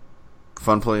University.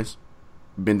 Fun place.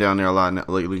 Been down there a lot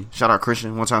lately. Shout out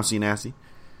Christian. One time, see Nasty.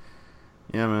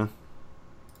 Yeah, man.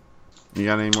 You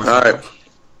got any more? All right.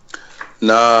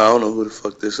 Nah, I don't know who the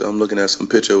fuck this is. I'm looking at some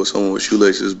picture with someone with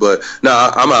shoelaces, but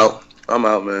nah, I'm out. I'm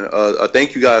out, man.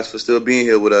 Thank you guys for still being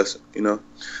here with us, you know.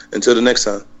 Until the next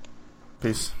time.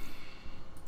 Peace.